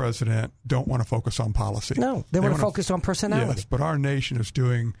oppose the president don't want to focus on policy. No, they want to focus on personality. Yes, but our nation is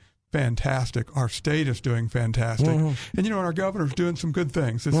doing fantastic. Our state is doing fantastic. Mm-hmm. And, our governor's doing some good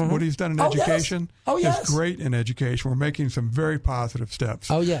things. What he's done in education is great in education. We're making some very positive steps.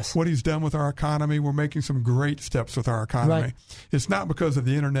 Oh, yes. What he's done with our economy, we're making some great steps with our economy. Right. It's not because of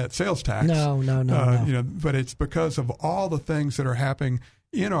the internet sales tax. No. But it's because of all the things that are happening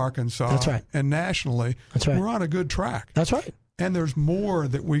in Arkansas and nationally. We're on a good track. That's right. And there's more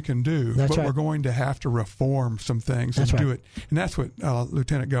that we can do, but we're going to have to reform some things and do it. And that's what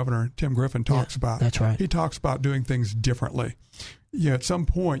Lieutenant Governor Tim Griffin talks about. That's right. He talks about doing things differently. At some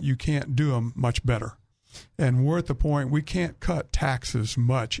point, you can't do them much better. And we're at the point we can't cut taxes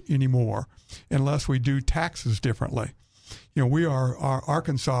much anymore unless we do taxes differently.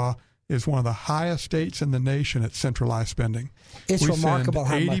 Arkansas is one of the highest states in the nation at centralized spending. It's remarkable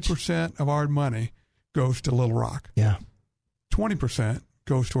how 80% of our money goes to Little Rock. Yeah. 20%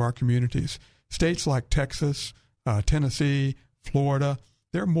 goes to our communities. States like Texas, Tennessee, Florida,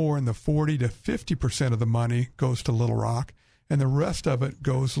 they're more in the 40 to 50% of the money goes to Little Rock, and the rest of it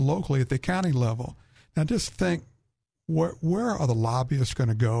goes locally at the county level. Now just think, where are the lobbyists going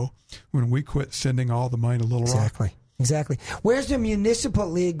to go when we quit sending all the money to Little Rock? Exactly. Where's the municipal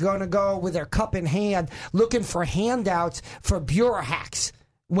league going to go with their cup in hand looking for handouts for bureau hacks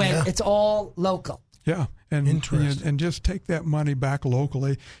when it's all local? Yeah. And just take that money back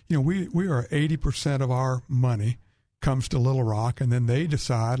locally. We are 80% of our money comes to Little Rock, and then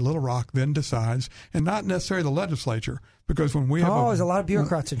Little Rock then decides, and not necessarily the legislature, because when we have there's a lot of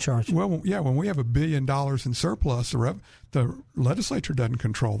bureaucrats in charge. Well, when we have $1 billion in surplus, the legislature doesn't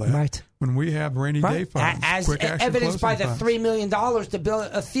control that. Right. When we have rainy day funds, as quick action evidenced by the funds. $3 million to build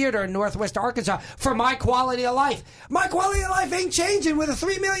a theater in Northwest Arkansas for my quality of life. My quality of life ain't changing with a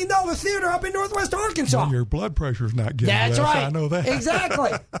 $3 million theater up in Northwest Arkansas. Well, your blood pressure's not getting That's less. right. I know that.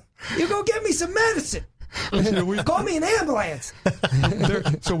 Exactly. You go get me some medicine. Call me an ambulance.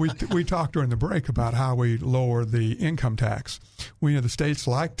 So we talked during the break about how we lower the income tax. We know the states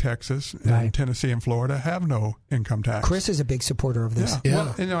like Texas and Tennessee and Florida have no income tax. Chris is a big supporter of this.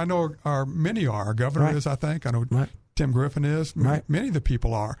 Yeah. Well, I know many are. Our governor is, I think. I know Tim Griffin is. Many of the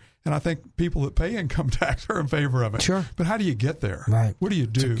people are. And I think people that pay income tax are in favor of it. Sure. But how do you get there? Right. What do you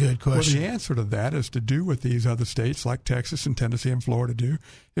do? That's a good question. Well, the answer to that is to do what these other states like Texas and Tennessee and Florida do,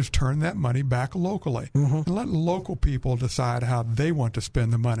 is turn that money back locally. Mm-hmm. And let local people decide how they want to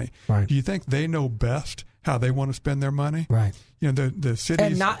spend the money. Right. Do you think they know best how they want to spend their money? Right. The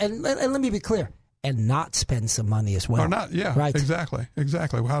cities... And let me be clear. And not spend some money as well. Or not, right. Exactly.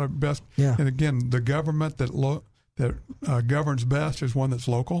 How to best... Yeah. And again, the government that governs best is one that's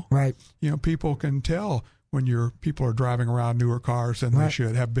local. Right. People can tell when your people are driving around newer cars than they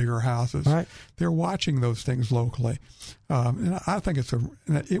should, have bigger houses. Right. They're watching those things locally. And I think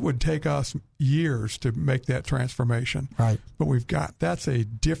it would take us years to make that transformation. Right. But that's a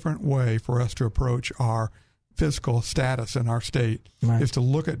different way for us to approach our fiscal status in our state, is to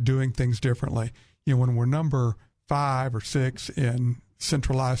look at doing things differently. When we're number 5 or 6 in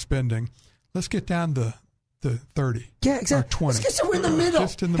centralized spending, let's get down to the 30. Yeah, exactly. 20. Let's get somewhere in the middle.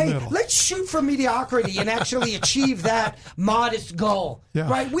 Just in the middle. Let's shoot for mediocrity and actually achieve that modest goal. Yeah.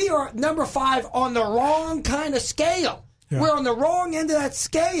 Right? We are number 5 on the wrong kind of scale. Yeah. We're on the wrong end of that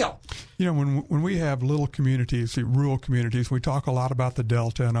scale. When we have little communities, rural communities, we talk a lot about the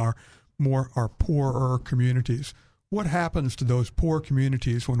Delta and our poorer communities. what happens to those poor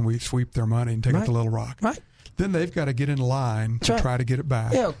communities when we sweep their money and take it to Little Rock? Right. Then they've got to get in line to try to get it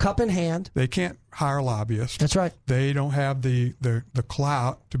back. Yeah, cup in hand. They can't hire lobbyists. That's right. They don't have the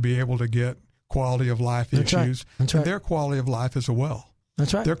clout to be able to get quality of life issues. That's right. And their quality of life is a well.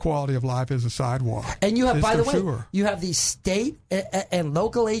 That's right. Their quality of life is a sidewalk. And you have, It's by the their way, sewer. you have these state and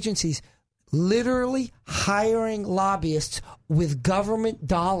local agencies literally hiring lobbyists with government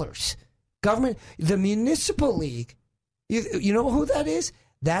dollars. The municipal league, you know who that is?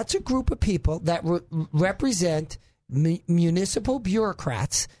 That's a group of people that represent municipal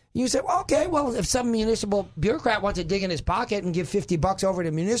bureaucrats. You say, well, okay, well, if some municipal bureaucrat wants to dig in his pocket and give $50 over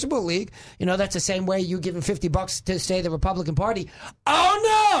to municipal league, that's the same way you giving $50 to, say, the Republican Party.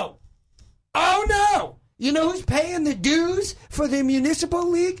 Oh, no! You know who's paying the dues for the municipal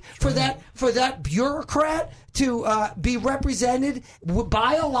league? For that bureaucrat to be represented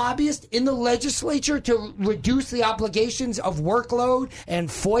by a lobbyist in the legislature to reduce the obligations of workload and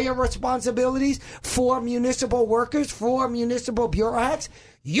FOIA responsibilities for municipal workers, for municipal bureaucrats?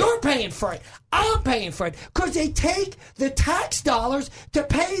 You're paying for it. I'm paying for it because they take the tax dollars to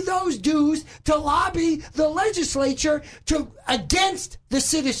pay those dues to lobby the legislature against the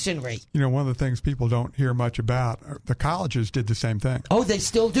citizenry. One of the things people don't hear much about, the colleges did the same thing. Oh, they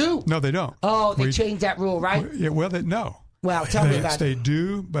still do? No, they don't. Oh, they changed that rule, right? No. Well, tell me about it. They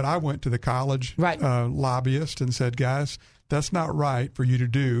do, but I went to the college lobbyist and said, guys, that's not right for you to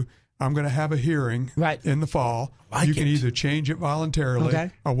do. I'm going to have a hearing in the fall. You can either change it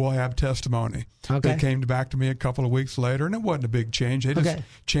voluntarily or we'll have testimony. They came back to me a couple of weeks later, and it wasn't a big change. They just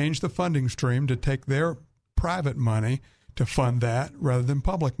changed the funding stream to take their private money to fund that rather than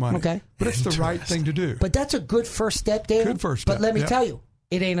public money. Okay. But it's the right thing to do. But that's a good first step, Dan. Good first step. But let me tell you,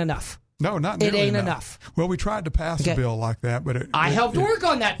 it ain't enough. No, not nearly It ain't enough. enough. Well, we tried to pass a bill like that, but I helped work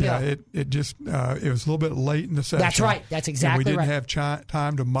on that bill. Yeah, it just it was a little bit late in the session. That's right. That's exactly right. We right. didn't have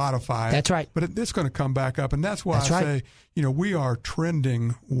time to modify it. That's right. But it's going to come back up, and that's why say, we are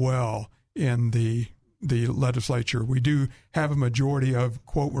trending well in the legislature. We do have a majority of,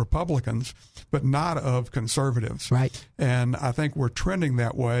 quote, Republicans, but not of conservatives. Right. And I think we're trending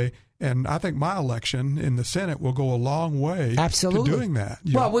that way. And I think my election in the Senate will go a long way to doing that.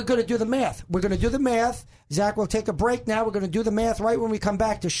 Well, we're going to do the math. Zach, we'll take a break now. We're going to do the math right when we come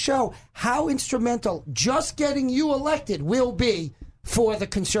back to show how instrumental just getting you elected will be for the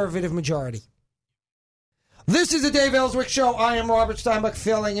conservative majority. This is the Dave Ellswick Show. I am Robert Steinbuch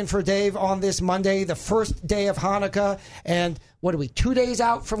filling in for Dave on this Monday, the first day of Hanukkah. And what are we, 2 days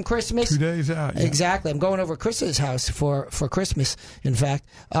out from Christmas? 2 days out, yeah. Exactly. I'm going over to Chris's house for Christmas, in fact.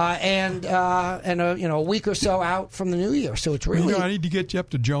 And a week or so out from the New Year. So it's really... I need to get you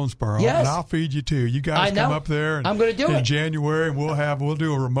up to Jonesboro, yes. and I'll feed you too. You guys come up there and, I'm going to do it. In January, and we'll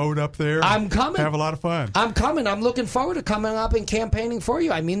do a remote up there. I'm coming. Have a lot of fun. I'm coming. I'm looking forward to coming up and campaigning for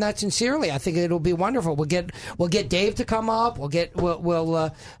you. I mean that sincerely. I think it'll be wonderful. We'll get Dave to come up. We'll get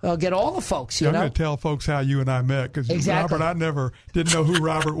all the folks. I'm going to tell folks how you and I met because Robert, I didn't know who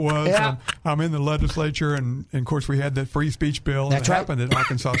Robert was. Yeah. I'm in the legislature, and of course we had that free speech bill. That's that right. happened at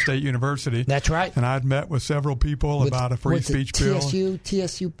Arkansas State University. That's right. And I'd met with several people about a free speech bill.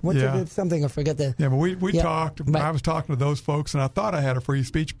 TSU. What's it? Something I forget the. Yeah, but we talked. Right. I was talking to those folks, and I thought I had a free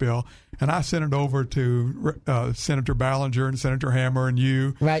speech bill, and I sent it over to Senator Ballinger and Senator Hammer and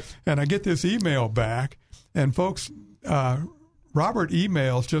you. Right. And I get this email back, and folks. Robert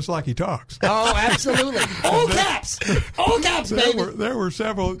emails just like he talks. Oh, absolutely. All caps, baby. There were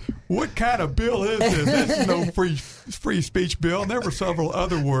several. What kind of bill is this? This is no free speech bill. And there were several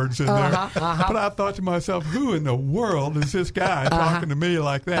other words in there. But I thought to myself, who in the world is this guy talking to me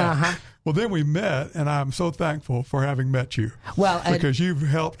like that? Well, then we met, and I'm so thankful for having met you. Well, because you've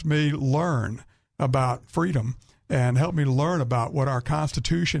helped me learn about freedom and helped me learn about what our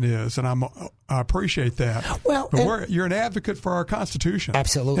Constitution is, and I appreciate that. Well, but you're an advocate for our Constitution,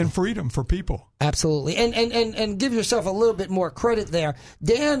 absolutely, and freedom for people, absolutely. And give yourself a little bit more credit there.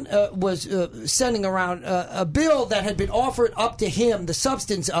 Dan was sending around a bill that had been offered up to him, the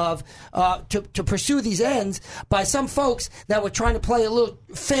substance of to pursue these ends by some folks that were trying to play a little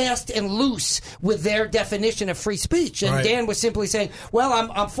fast and loose with their definition of free speech. And Dan was simply saying, "Well,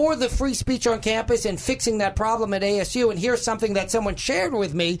 I'm for the free speech on campus and fixing that problem at ASU, and here's something that someone shared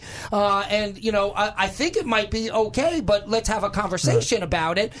with me, and I think it might be okay, but let's have a conversation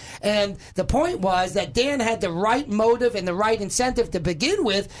about it." And the point was that Dan had the right motive and the right incentive to begin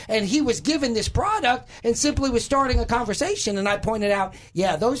with, and he was given this product and simply was starting a conversation. And I pointed out,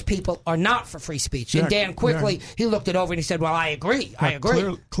 those people are not for free speech. And Dan quickly he looked it over and he said, "Well, I agree. I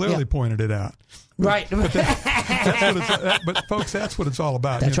agree." Clearly pointed it out. Right. But folks, that's what it's all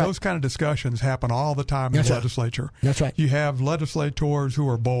about. That's right. Those kind of discussions happen all the time in the legislature. That's right. You have legislators who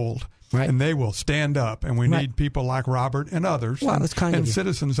are bold. Right. And they will stand up, and we Right. need people like Robert and others, Well, that's kind and of you.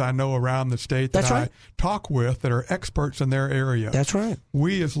 citizens I know around the state that That's right. I talk with that are experts in their area. That's right.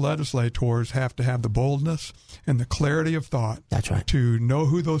 We as legislators have to have the boldness and the clarity of thought. That's right. To know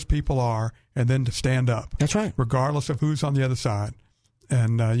who those people are, and then to stand up. That's right. Regardless of who's on the other side,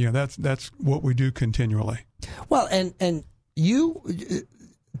 and that's what we do continually. Well, and you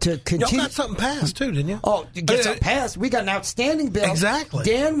to continue. Y'all got something passed too, didn't you? Oh, to get something passed. We got an outstanding bill. Exactly.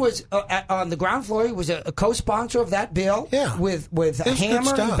 Dan was on the ground floor. He was a co-sponsor of that bill. Yeah. With was Hammer good and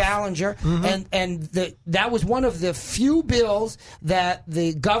stuff. Ballinger, and that was one of the few bills that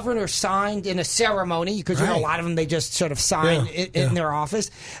the governor signed in a ceremony, because you know a Right. lot of them they just sort of sign in their office.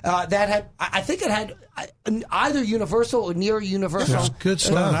 That had, I think it had either universal or near universal. Yeah, good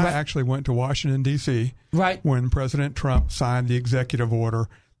stuff. Well, and I actually went to Washington D.C. Right. when President Trump signed the executive order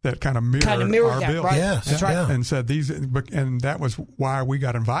that kind of mirrored our that, bill. right? Yes, That's right. yeah. And said and that was why we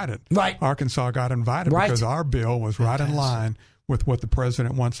got invited. Right. Arkansas got invited Right. because our bill was right in line with what the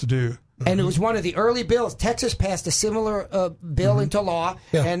president wants to do. And it was one of the early bills. Texas passed a similar bill into law,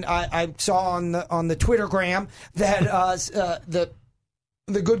 Yeah. and I saw on the Twittergram that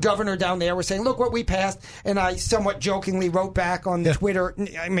the good governor down there was saying, "Look what we passed," and I somewhat jokingly wrote back on Twitter.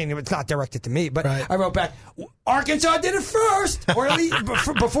 I mean, it's not directed to me, but Right. I wrote back, "Arkansas did it first, or at least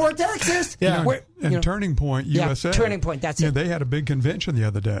before Texas." Yeah. And Turning Point USA. Turning Point. That's it. They had a big convention the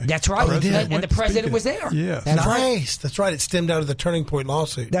other day. That's right. The president And went the to president speak was it. there. Yes. That's right. Nice. That's right. It stemmed out of the Turning Point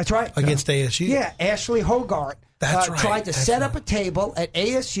lawsuit. That's right. Against ASU. Yeah, Ashley Hogarth That's right. tried to That's set right. up a table at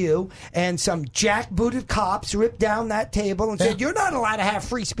ASU, and some jackbooted cops ripped down that table and said, "You're not allowed to have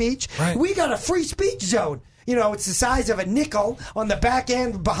free speech. Right. We got a free speech zone. You know, it's the size of a nickel on the back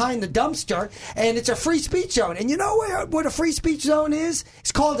end behind the dumpster, and it's a free speech zone. And you know what a free speech zone is?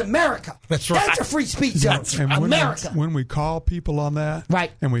 It's called America. That's right. That's a free speech zone. And America. when we call people on that,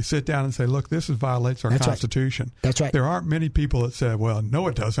 Right. and we sit down and say, "Look, this violates our That's right. Constitution." That's right. There aren't many people that say, "Well, no,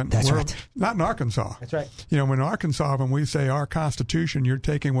 it doesn't." That's right. Not in Arkansas. That's right. When Arkansas, when we say our Constitution, you're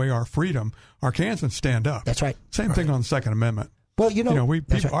taking away our freedom, Arkansans stand up. That's right. Same thing on the Second Amendment. Well,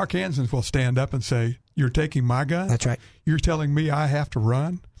 That's right. Arkansans will stand up and say, "You're taking my gun. That's right. You're telling me I have to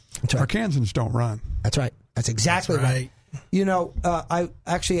run." That's right. Arkansans don't run. That's right. That's exactly That's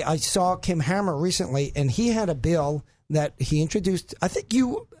right. I saw Kim Hammer recently, and he had a bill that he introduced. I think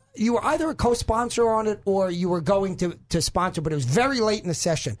you were either a co-sponsor on it or you were going to sponsor, but it was very late in the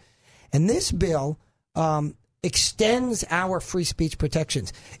session. And this bill extends our free speech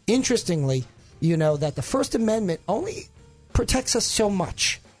protections. Interestingly, that the First Amendment only protects us so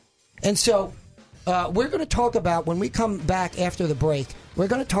much. And so we're going to talk about, when we come back after the break, we're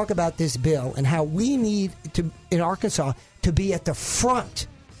going to talk about this bill and how we need to, in Arkansas, to be at the front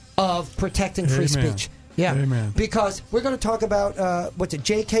of protecting free Amen. speech. Yeah, Amen. Because we're going to talk about, what's it,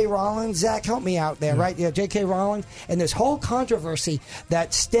 J.K. Rowling? Zach, help me out there, right? Yeah, J.K. Rowling. And this whole controversy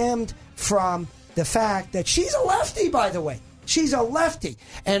that stemmed from the fact that she's a lefty, by the way. She's a lefty.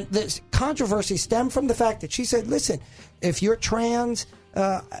 And this controversy stemmed from the fact that she said, listen, if you're trans,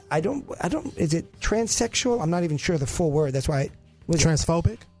 is it transsexual? I'm not even sure the full word. That's why.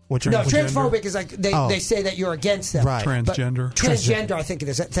 Transphobic? No, transphobic is like they say that you're against them. Right. Transgender. But transgender, I think it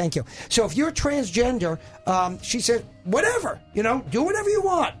is. Thank you. So if you're transgender, she said, whatever, do whatever you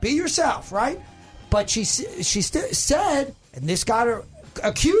want. Be yourself, right? But she said, and this got her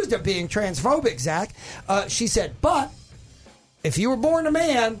accused of being transphobic, Zach. She said, but if you were born a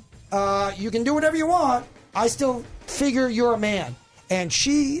man, you can do whatever you want. I still figure you're a man. And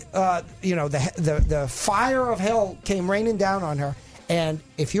she, the fire of hell came raining down on her. And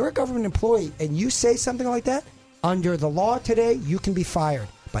if you're a government employee and you say something like that, under the law today, you can be fired.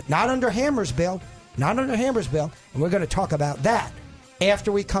 But not under Hammer's bill. Not under Hammer's bill. And we're going to talk about that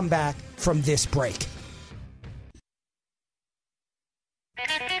after we come back from this break.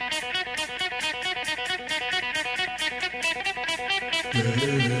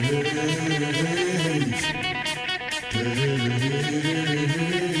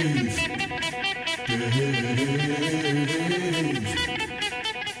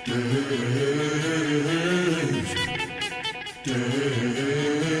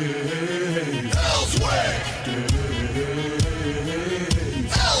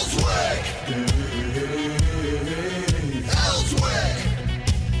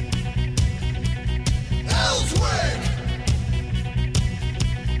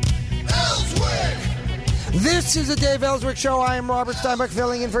 This is the Dave Ellswick Show. I am Robert Steinbuch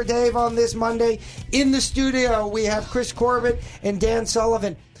filling in for Dave on this Monday. In the studio, we have Chris Corbett and Dan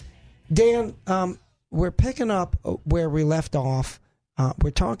Sullivan. Dan, we're picking up where we left off.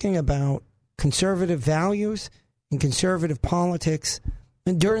 We're talking about conservative values and conservative politics.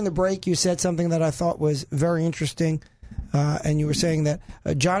 And during the break, you said something that I thought was very interesting. And you were saying that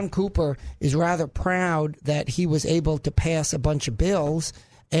John Cooper is rather proud that he was able to pass a bunch of bills.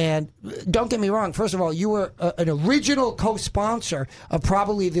 And don't get me wrong, first of all, you were an original co-sponsor of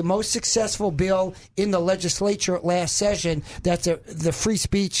probably the most successful bill in the legislature last session. That's the free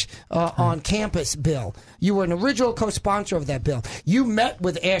speech on campus bill. You were an original co-sponsor of that bill. You met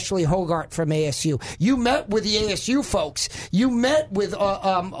with Ashley Hogarth from ASU. You met with the ASU folks. You met with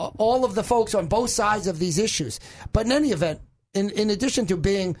all of the folks on both sides of these issues. But in any event, in addition to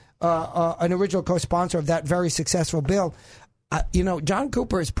being an original co-sponsor of that very successful bill, John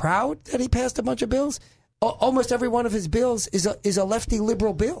Cooper is proud that he passed a bunch of bills. Almost every one of his bills is a lefty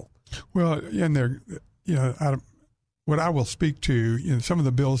liberal bill. Well, and they're, what I will speak to, some of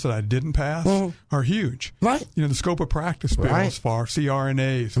the bills that I didn't pass are huge. Right. The scope of practice bills for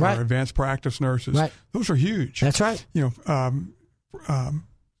CRNAs, for advanced practice nurses, those are huge. That's right.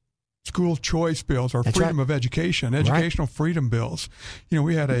 School choice bills or freedom of education, educational freedom bills.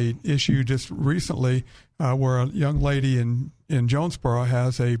 We had a issue just recently where a young lady in Jonesboro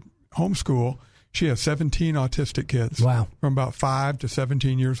has a homeschool. She has 17 autistic kids from about 5 to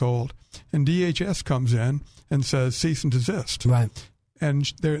 17 years old. And DHS comes in and says, cease and desist. Right. And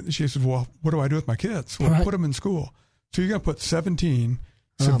she says, well, what do I do with my kids? Well, put them in school. So you're going to put 17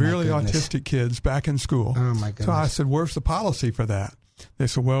 severely autistic kids back in school. Oh, my goodness. So I said, where's the policy for that? They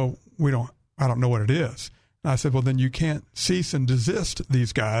said, well, I don't know what it is. And I said, well, then you can't cease and desist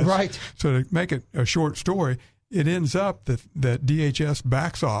these guys. Right. So to make it a short story, it ends up that DHS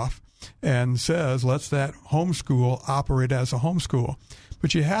backs off and says, let's that homeschool operate as a homeschool.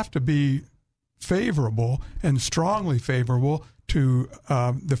 But you have to be favorable and strongly favorable to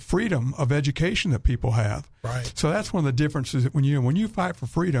the freedom of education that people have. Right. So that's one of the differences. That when you fight for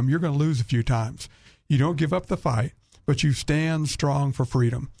freedom, you're going to lose a few times. You don't give up the fight, but you stand strong for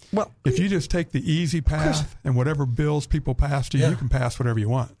freedom. Well, if you just take the easy path and whatever bills people pass to you, you can pass whatever you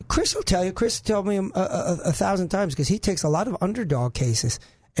want. Chris will tell you. Chris told me 1,000 times because he takes a lot of underdog cases,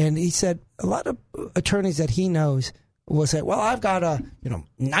 and he said a lot of attorneys that he knows will say, "Well, I've got a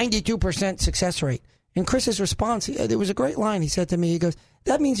 92% success rate." And Chris's response, there was a great line. He said to me, he goes,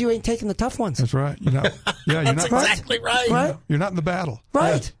 "That means you ain't taking the tough ones." That's right. You're not exactly right. You're not in the battle.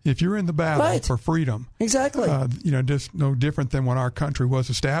 Right. If you're in the battle for freedom. Exactly. Just no different than when our country was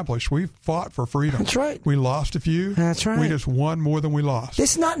established. We fought for freedom. That's right. We lost a few. That's right. We just won more than we lost.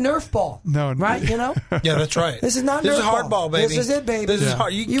 This is not Nerf ball. No. Right, Yeah, that's right. This is not This Nerf is hard ball, baby. This is it, baby. This is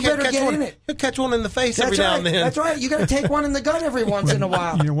hard. You better get one, in it. You'll catch one in the face That's every now and then. That's right. You got to take one in the gut every once in a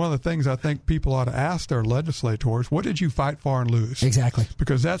while. One of the things I think people ought to ask their legislators, what did you fight for and lose? Exactly.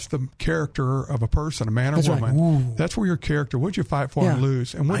 Because that's the character of a person, a man or woman. Right. That's where your character. What did you fight for and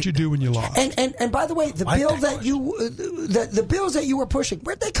lose, and what did you do when you lost? And by the way, the bill that the bills that you were pushing,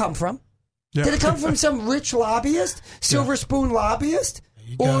 where'd they come from? Yeah. Did it come from some rich lobbyist, silver spoon lobbyist?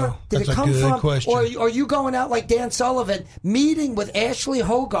 Or did That's it come a good from, question. or are you going out like Dan Sullivan, meeting with Ashley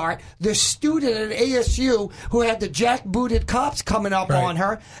Hogarth, the student at ASU who had the jackbooted cops coming up on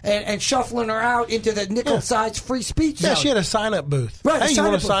her and shuffling her out into the nickel-sized free speech zone? Yeah, she had a sign-up booth. Right, hey, you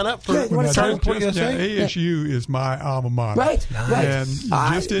want to sign up for ASU is my alma mater. Right, right. And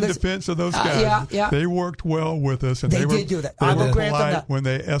just in defense of those guys, they worked well with us. And they were, did do that. They I will were grant them polite that. when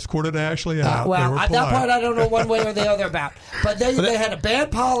they escorted Ashley out. Well, they were polite. that part I don't know one way or the other about. But they had a bad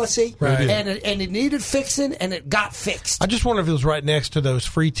policy, and it needed fixing, and it got fixed. I just wonder if it was right next to those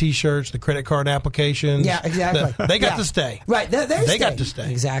free T-shirts, the credit card applications. Yeah, exactly. They got to stay. Right, they got to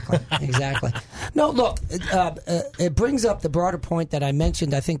stay. Exactly. No, look, it brings up the broader point that I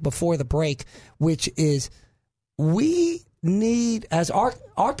mentioned, I think, before the break, which is we need, as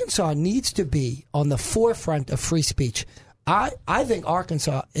Arkansas needs to be on the forefront of free speech. I think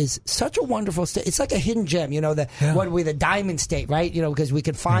Arkansas is such a wonderful state. It's like a hidden gem, the diamond state, right? Because we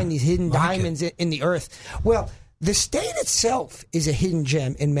can find these hidden diamonds in the earth. Well, the state itself is a hidden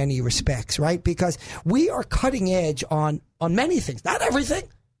gem in many respects, right? Because we are cutting edge on many things. Not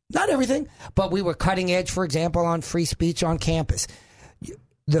everything, but we were cutting edge, for example, on free speech on campus.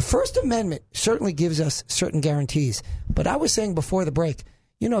 The First Amendment certainly gives us certain guarantees. But I was saying before the break,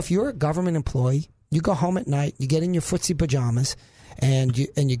 if you're a government employee, you go home at night, you get in your footsie pajamas, and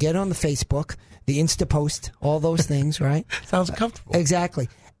you get on the Facebook, the Insta post, all those things, right? Sounds comfortable. Exactly.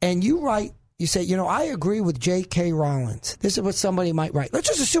 And you write, you say, I agree with J.K. Rowling. This is what somebody might write. Let's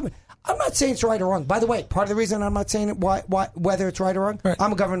just assume it. I'm not saying it's right or wrong. By the way, part of the reason I'm not saying it, whether it's right or wrong,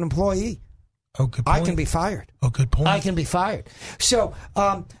 I'm a government employee. Oh, good I point. can be fired. Oh, good point. I can be fired. So,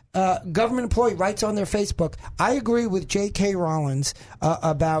 government employee writes on their Facebook, I agree with J.K. Rowling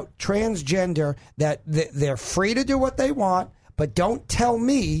about transgender, that they're free to do what they want, but don't tell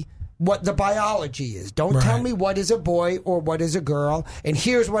me what the biology is. Don't tell me what is a boy or what is a girl, and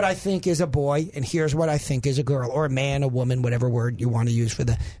here's what I think is a boy, and here's what I think is a girl, or a man, a woman, whatever word you want to use for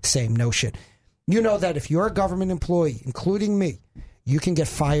the same notion. You know that if you're a government employee, including me, you can get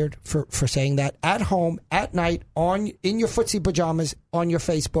fired for saying that at home, at night, in your footsie pajamas, on your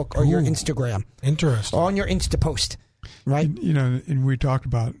Facebook or your Instagram. Interesting. On your Insta post. Right. And we talked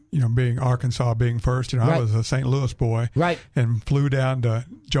about, being Arkansas being first. I was a St. Louis boy. Right. And flew down to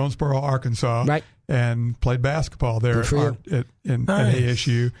Jonesboro, Arkansas. Right. And played basketball there at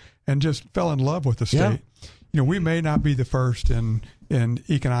ASU and just fell in love with the state. Yeah. We may not be the first in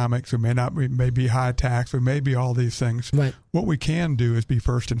economics. We may be high tax. We may be all these things. Right. What we can do is be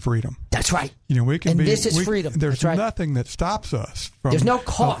first in freedom. That's right. We can be. This is freedom. There's nothing that stops us from. There's no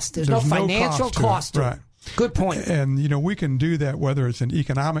cost. There's no financial cost to it. Right. Good point. And, we can do that whether it's in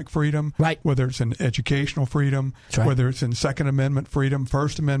economic freedom, whether it's in educational freedom, whether it's in Second Amendment freedom,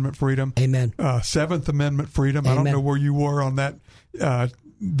 First Amendment freedom, Amen. Seventh Amendment freedom. Amen. I don't know where you were on that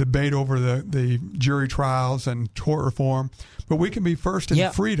debate over the jury trials and tort reform, but we can be first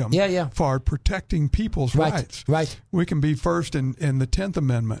in freedom for protecting people's rights. Right. We can be first in the 10th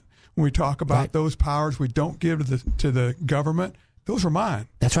Amendment when we talk about those powers we don't give to the government. Those are mine.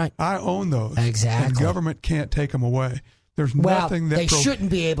 That's right. I own those. Exactly. And government can't take them away. There's nothing that... they shouldn't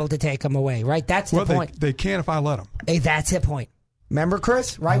be able to take them away, right? That's the point. They can if I let them. Hey, that's the point. Remember,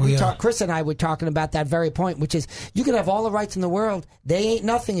 Chris? Right? Chris and I were talking about that very point, which is you can have all the rights in the world. They ain't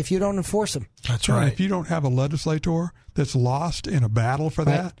nothing if you don't enforce them. That's right. And if you don't have a legislator that's lost in a battle for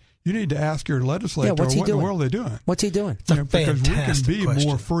that, you need to ask your legislator, what in the world are they doing? What's he doing? Because we can be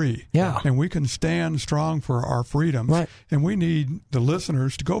more free. Yeah. And we can stand strong for our freedoms. Right. And we need the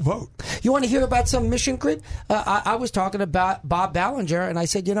listeners to go vote. You want to hear about some mission creep? I was talking about Bob Ballinger, and I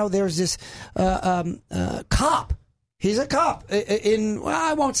said, there's this cop. He's a cop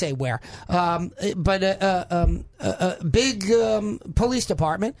I won't say where, but a big police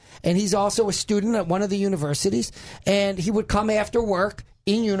department, and he's also a student at one of the universities, and he would come after work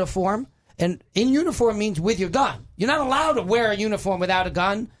in uniform, and in uniform means with your gun. You're not allowed to wear a uniform without a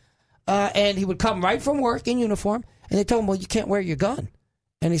gun, and he would come right from work in uniform, and they told him, well, you can't wear your gun.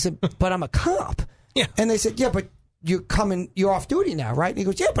 And he said, but I'm a cop. Yeah. And they said, yeah, but you're off duty now, right? And he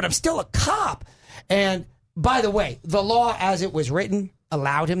goes, yeah, but I'm still a cop. And by the way, the law as it was written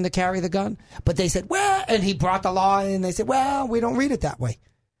allowed him to carry the gun, but they said, well, and he brought the law in, and they said, well, we don't read it that way.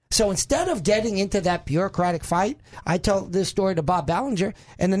 So instead of getting into that bureaucratic fight, I told this story to Bob Ballinger,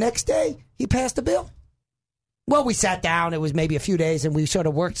 and the next day he passed the bill. Well, we sat down. It was maybe a few days, and we sort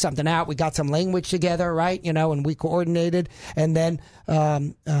of worked something out. We got some language together, right? And we coordinated, and then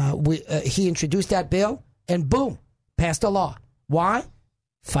he introduced that bill, and boom, passed a law. Why?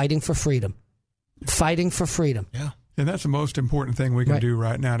 Fighting for freedom. Fighting for freedom. Yeah. And that's the most important thing we can do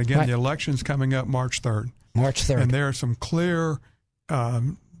right now. And again, the election's coming up March 3rd. March 3rd. And there are some clear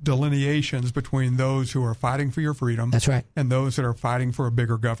delineations between those who are fighting for your freedom. That's right. And those that are fighting for a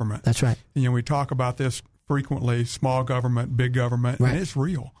bigger government. That's right. We talk about this frequently, small government, big government, and it's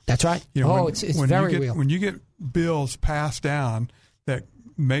real. That's right. It's very real. When you get bills passed down that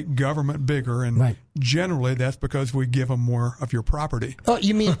make government bigger, and generally that's because we give them more of your property. Oh,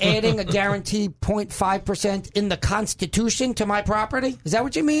 you mean adding a guaranteed 0.5% in the Constitution to my property? Is that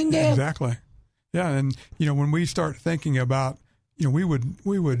what you mean, Dan? Exactly. Yeah, and when we start thinking about, we would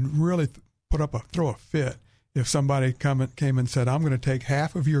really throw a fit if somebody came and said, I'm going to take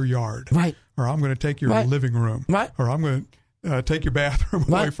half of your yard, right, or I'm going to take your living room, right, or I'm going to take your bathroom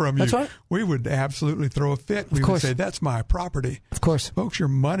away from you. That's right. We would absolutely throw a fit. We would say, that's my property. Of course. Folks, your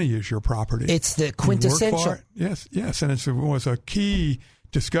money is your property. It's the quintessential. Yes. And it was a key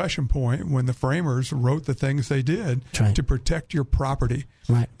discussion point when the framers wrote the things they did to protect your property.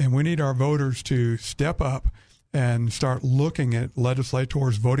 Right. And we need our voters to step up and start looking at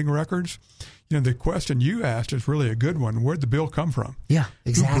legislators' voting records. The question you asked is really a good one. Where'd the bill come from? Yeah,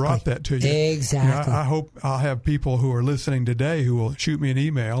 exactly. Who brought that to you? Exactly. I hope I'll have people who are listening today who will shoot me an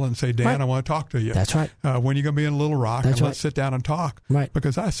email and say, Dan, I want to talk to you. That's right. When are you going to be in Little Rock? Let's sit down and talk. Right.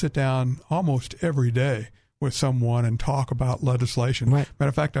 Because I sit down almost every day with someone and talk about legislation. Right. Matter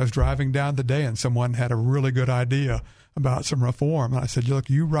of fact, I was driving down today and someone had a really good idea about some reform. And I said, look,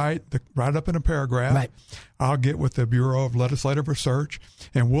 you write up in a paragraph. Right. I'll get with the Bureau of Legislative Research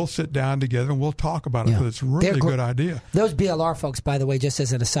and we'll sit down together and we'll talk about it because it's really a good idea. Those BLR folks, by the way, just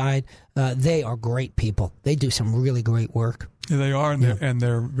as an aside, they are great people. They do some really great work. Yeah, they are, and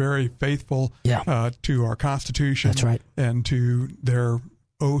they're very faithful to our Constitution. That's right. And to their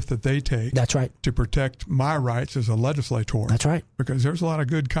oath that they take. That's right. To protect my rights as a legislator. That's right. Because there's a lot of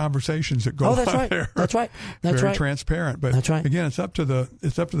good conversations that go on there. That's right. That's very transparent. But that's right. Again, it's up to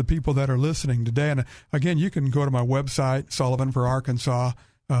the people that are listening today. And again, you can go to my website, Sullivan for Arkansas,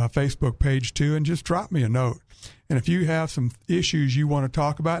 Facebook page too, and just drop me a note. And if you have some issues you want to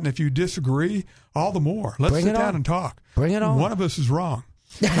talk about, and if you disagree, all the more. Let's sit down and talk. Bring it on. One of us is wrong.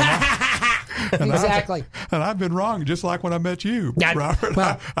 Exactly. And I've been wrong, just like when I met you, Robert.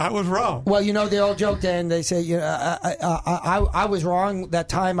 Well, I was wrong. Well, the old joke then, they say, I was wrong that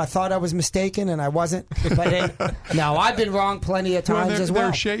time. I thought I was mistaken, and I wasn't. But no, I've been wrong plenty of times as well. There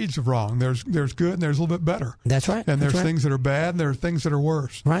are shades of wrong. There's good, and there's a little bit better. That's right. And there's things that are bad, and there are things that are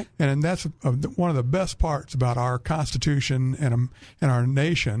worse. Right. And that's one of the best parts about our Constitution and our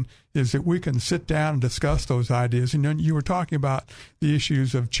nation is that we can sit down and discuss those ideas. And you were talking about the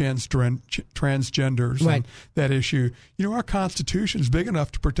issues of transgenders and that issue. Our Constitution is big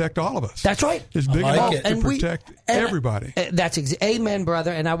enough to protect all of us. That's right. It's big enough to protect everybody. That's amen,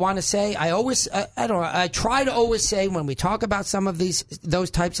 brother. And I want to say, I try to always say when we talk about some of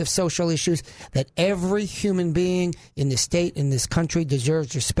those types of social issues that every human being in this state, in this country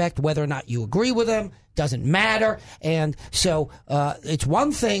deserves respect, whether or not you agree with them. Doesn't matter. And so it's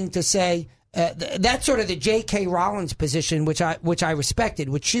one thing to say that's sort of the J.K. Rowling's position, which I respected,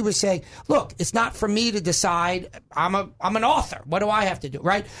 which she was saying, look, it's not for me to decide. I'm an author. What do I have to do,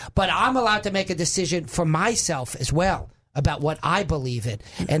 right? But I'm allowed to make a decision for myself as well about what I believe in.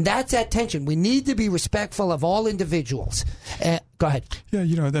 And that's that tension. We need to be respectful of all individuals. Go ahead.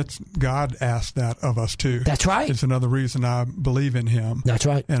 Yeah, that's God asked that of us too. That's right. It's another reason I believe in him. That's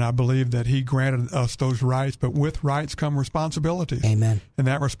right. And I believe that he granted us those rights, but with rights come responsibilities. Amen. And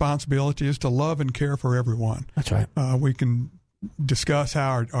that responsibility is to love and care for everyone. That's right. We can discuss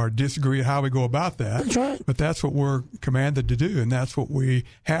or disagree how we go about that. That's right. But that's what we're commanded to do, and that's what we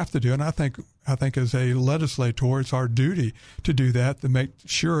have to do. And I think as a legislator, it's our duty to do that, to make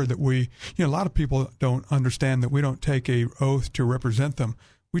sure that we, a lot of people don't understand that we don't take a oath to represent them.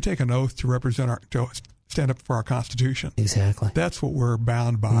 We take an oath to stand up for our Constitution. Exactly. That's what we're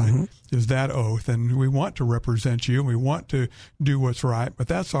bound by, is that oath. And we want to represent you, and we want to do what's right, but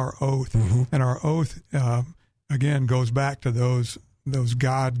that's our oath. And our oath, again, goes back to those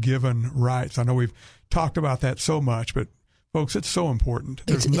God-given rights. I know we've talked about that so much, but folks, it's so important.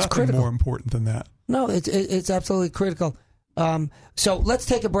 There's nothing critical. more important than that. No, it's absolutely critical. So let's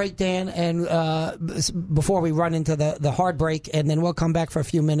take a break, Dan, and before we run into the hard break, and then we'll come back for a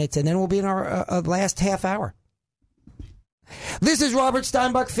few minutes, and then we'll be in our last half hour. This is Robert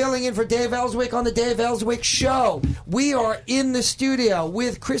Steinbuch filling in for Dave Ellswick on the Dave Ellswick Show. We are in the studio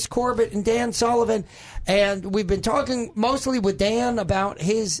with Chris Corbett and Dan Sullivan, and we've been talking mostly with Dan about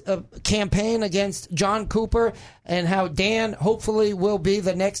his campaign against John Cooper and how Dan hopefully will be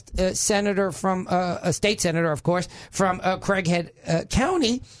the next senator from a state senator, of course, from Craighead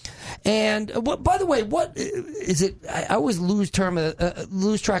County. And by the way, what is it? I always lose track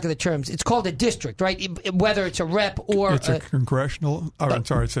of the terms. It's called a district, right? Whether it's a rep or it's a congressional.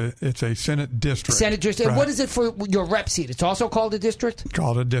 It's a Senate district. Senate district. Right. What is it for your rep seat? It's also called a district. It's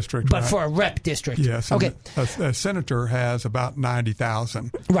called a district, but for a rep district. Yes. Okay. A senator has about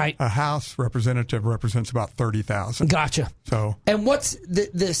 90,000. Right. A House representative represents about 30,000. Gotcha. So. And what's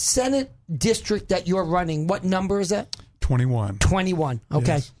the Senate district that you're running? What number is that? 21. 21. Okay.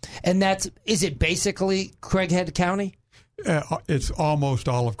 Yes. And is it basically Craighead County? It's almost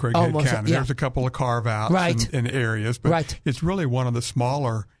all of Craighead County. Yeah. There's a couple of carve-outs in areas, but it's really one of the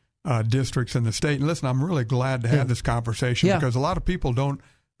smaller districts in the state. And listen, I'm really glad to have this conversation because a lot of people don't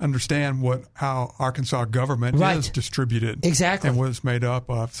understand how Arkansas government is distributed. Exactly. And what it's made up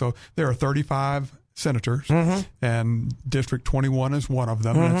of. So there are 35 senators, and District 21 is one of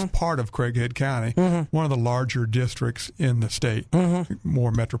them. And it's part of Craighead County, one of the larger districts in the state,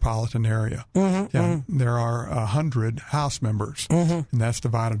 more metropolitan area. And there are 100 House members, and that's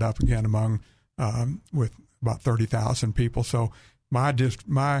divided up again among with about 30,000 people. So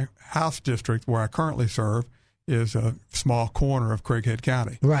my House district, where I currently serve, is a small corner of Craighead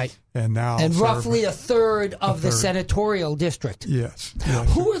County. Right. And now roughly a third of the senatorial district. Yes.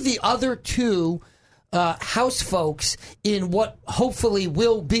 Who are the other two House folks in what hopefully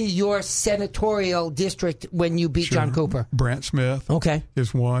will be your senatorial district when you beat John Cooper? Brant Smith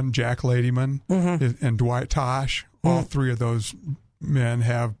is one, Jack Ladyman and Dwight Tosh. All three of those men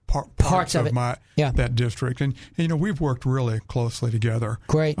have parts of that district. And, we've worked really closely together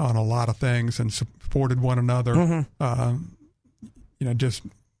on a lot of things and supported one another. Just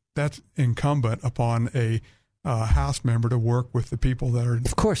that's incumbent upon a House member to work with the people that are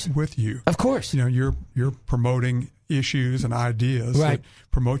with you. Of course. You're promoting issues and ideas that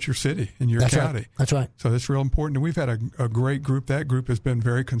promote your city and your county. Right. That's right. So it's real important. And we've had a great group. That group has been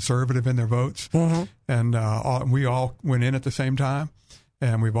very conservative in their votes. And we all went in at the same time,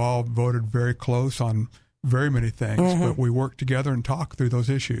 and we've all voted very close on very many things, but we work together and talk through those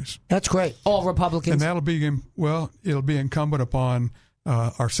issues. That's great. All Republicans. And that'll be, it'll be incumbent upon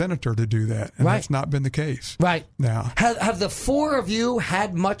our senator to do that. And that's not been the case. Right. Now. Have the four of you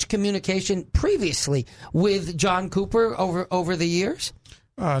had much communication previously with John Cooper over the years?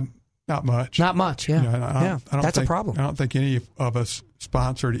 Not much. Not much, yeah. That's a problem. I don't think any of us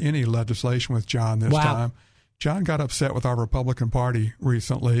sponsored any legislation with John this time. John got upset with our Republican Party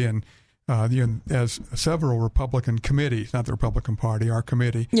recently, and as several Republican committees, not the Republican Party, our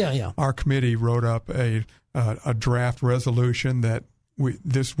committee. Our committee wrote up a draft resolution that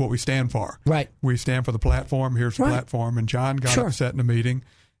this is what we stand for. Right. We stand for the platform. Here's the platform. And John got upset in a meeting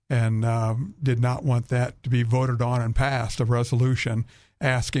and did not want that to be voted on and passed, a resolution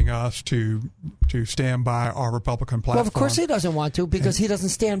asking us to stand by our Republican platform. Well, of course he doesn't want to, because he doesn't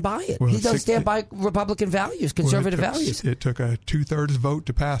stand by it. He doesn't stand by Republican values, conservative values. It took a 2/3 vote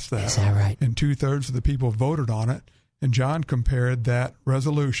to pass that. Is that right? And 2/3 of the people voted on it. And John compared that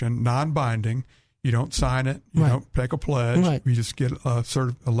resolution, non-binding. You don't sign it. You don't take a pledge. You just get a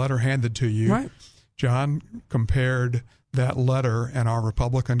letter handed to you. Right. John compared that letter and our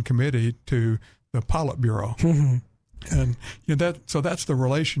Republican committee to the Politburo. And so that's the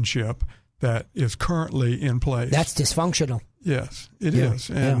relationship that is currently in place. That's dysfunctional. Yes, it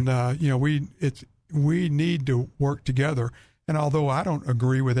is. And we need to work together. And although I don't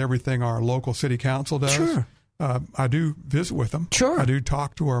agree with everything our local city council does, I do visit with them. I do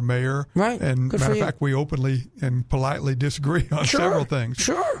talk to our mayor. And matter of fact, we openly and politely disagree on several things.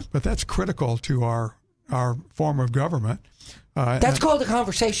 But that's critical to our form of government. That's called a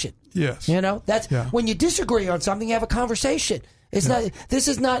conversation. Yes. That's when you disagree on something, you have a conversation. It's not. This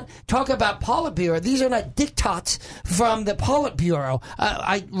is not talk about Politburo. These are not diktats from the Politburo.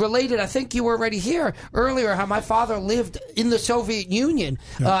 I related. I think you were already here earlier. How my father lived in the Soviet Union.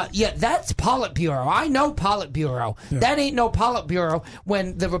 That's Politburo. I know Politburo. That ain't no Politburo.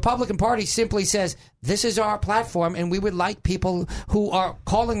 When the Republican Party simply says, "This is our platform, and we would like people who are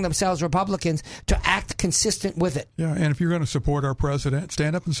calling themselves Republicans to act consistent with it." Yeah, and if you're going to support our president,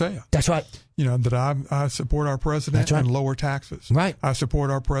 stand up and say it. That's right. That I support our president and lower taxes. Right. I support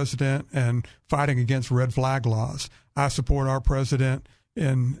our president and fighting against red flag laws. I support our president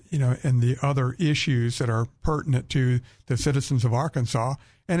in the other issues that are pertinent to the citizens of Arkansas.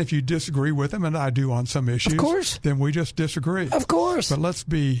 And if you disagree with him, and I do on some issues, of course, then we just disagree. Of course. But let's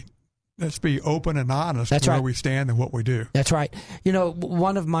be open and honest where we stand and what we do. That's right.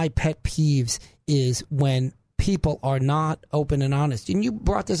 One of my pet peeves is when people are not open and honest. And you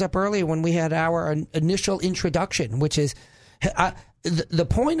brought this up earlier when we had our initial introduction, which is the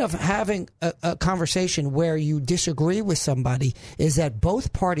point of having a conversation where you disagree with somebody is that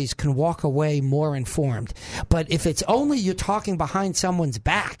both parties can walk away more informed. But if it's only you're talking behind someone's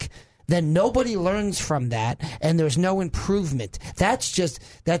back, then nobody learns from that, and there's no improvement. That's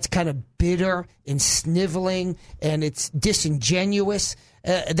kind of bitter and sniveling, and it's disingenuous.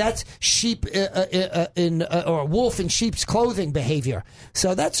 That's sheep or wolf in sheep's clothing behavior.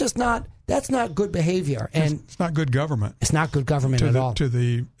 So that's not good behavior, and it's not good government. It's not good government at all. To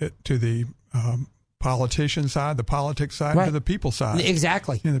the politician side, the politics side, to the people side.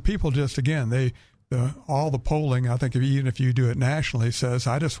 Exactly. The people just all the polling, I think, even if you do it nationally, says,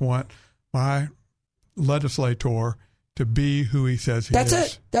 I just want my legislator to be who he says he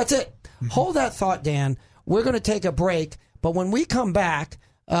is. That's it. Mm-hmm. Hold that thought, Dan. We're going to take a break, but when we come back,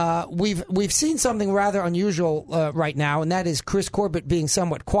 we've seen something rather unusual right now, and that is Chris Corbett being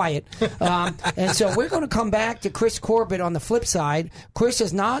somewhat quiet. And so we're going to come back to Chris Corbett on the flip side. Chris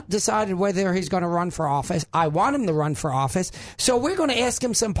has not decided whether he's going to run for office. I want him to run for office. So we're going to ask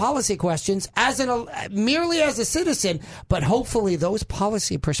him some policy questions merely as a citizen, but hopefully those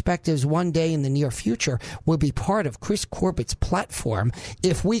policy perspectives one day in the near future will be part of Chris Corbett's platform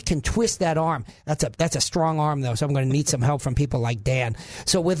if we can twist that arm. That's a strong arm, though, so I'm going to need some help from people like Dan.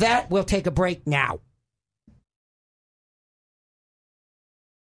 So with that, we'll take a break now.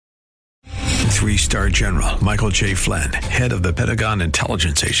 3-star general Michael J. Flynn, head of the Pentagon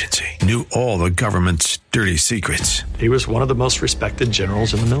Intelligence Agency, knew all the government's dirty secrets. He was one of the most respected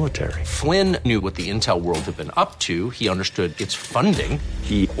generals in the military. Flynn knew what the intel world had been up to. He understood its funding.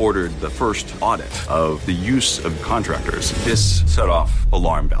 He ordered the first audit of the use of contractors. This set off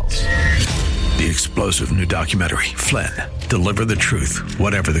alarm bells. The explosive new documentary, Flynn, Deliver the Truth,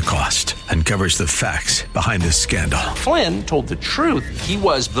 Whatever the Cost, uncovers the facts behind this scandal. Flynn told the truth. He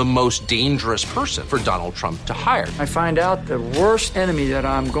was the most dangerous person for Donald Trump to hire. I find out the worst enemy that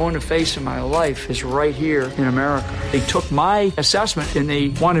I'm going to face in my life is right here in America. They took my assessment and they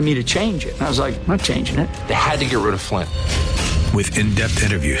wanted me to change it. And I was like, I'm not changing it. They had to get rid of Flynn. With in-depth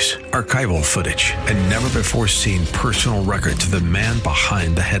interviews, archival footage, and never-before-seen personal records of the man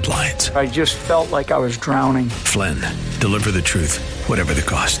behind the headlines. I just felt like I was drowning. Flynn, Deliver the Truth, Whatever the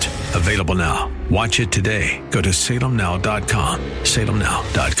Cost. Available now. Watch it today. Go to salemnow.com.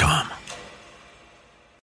 salemnow.com.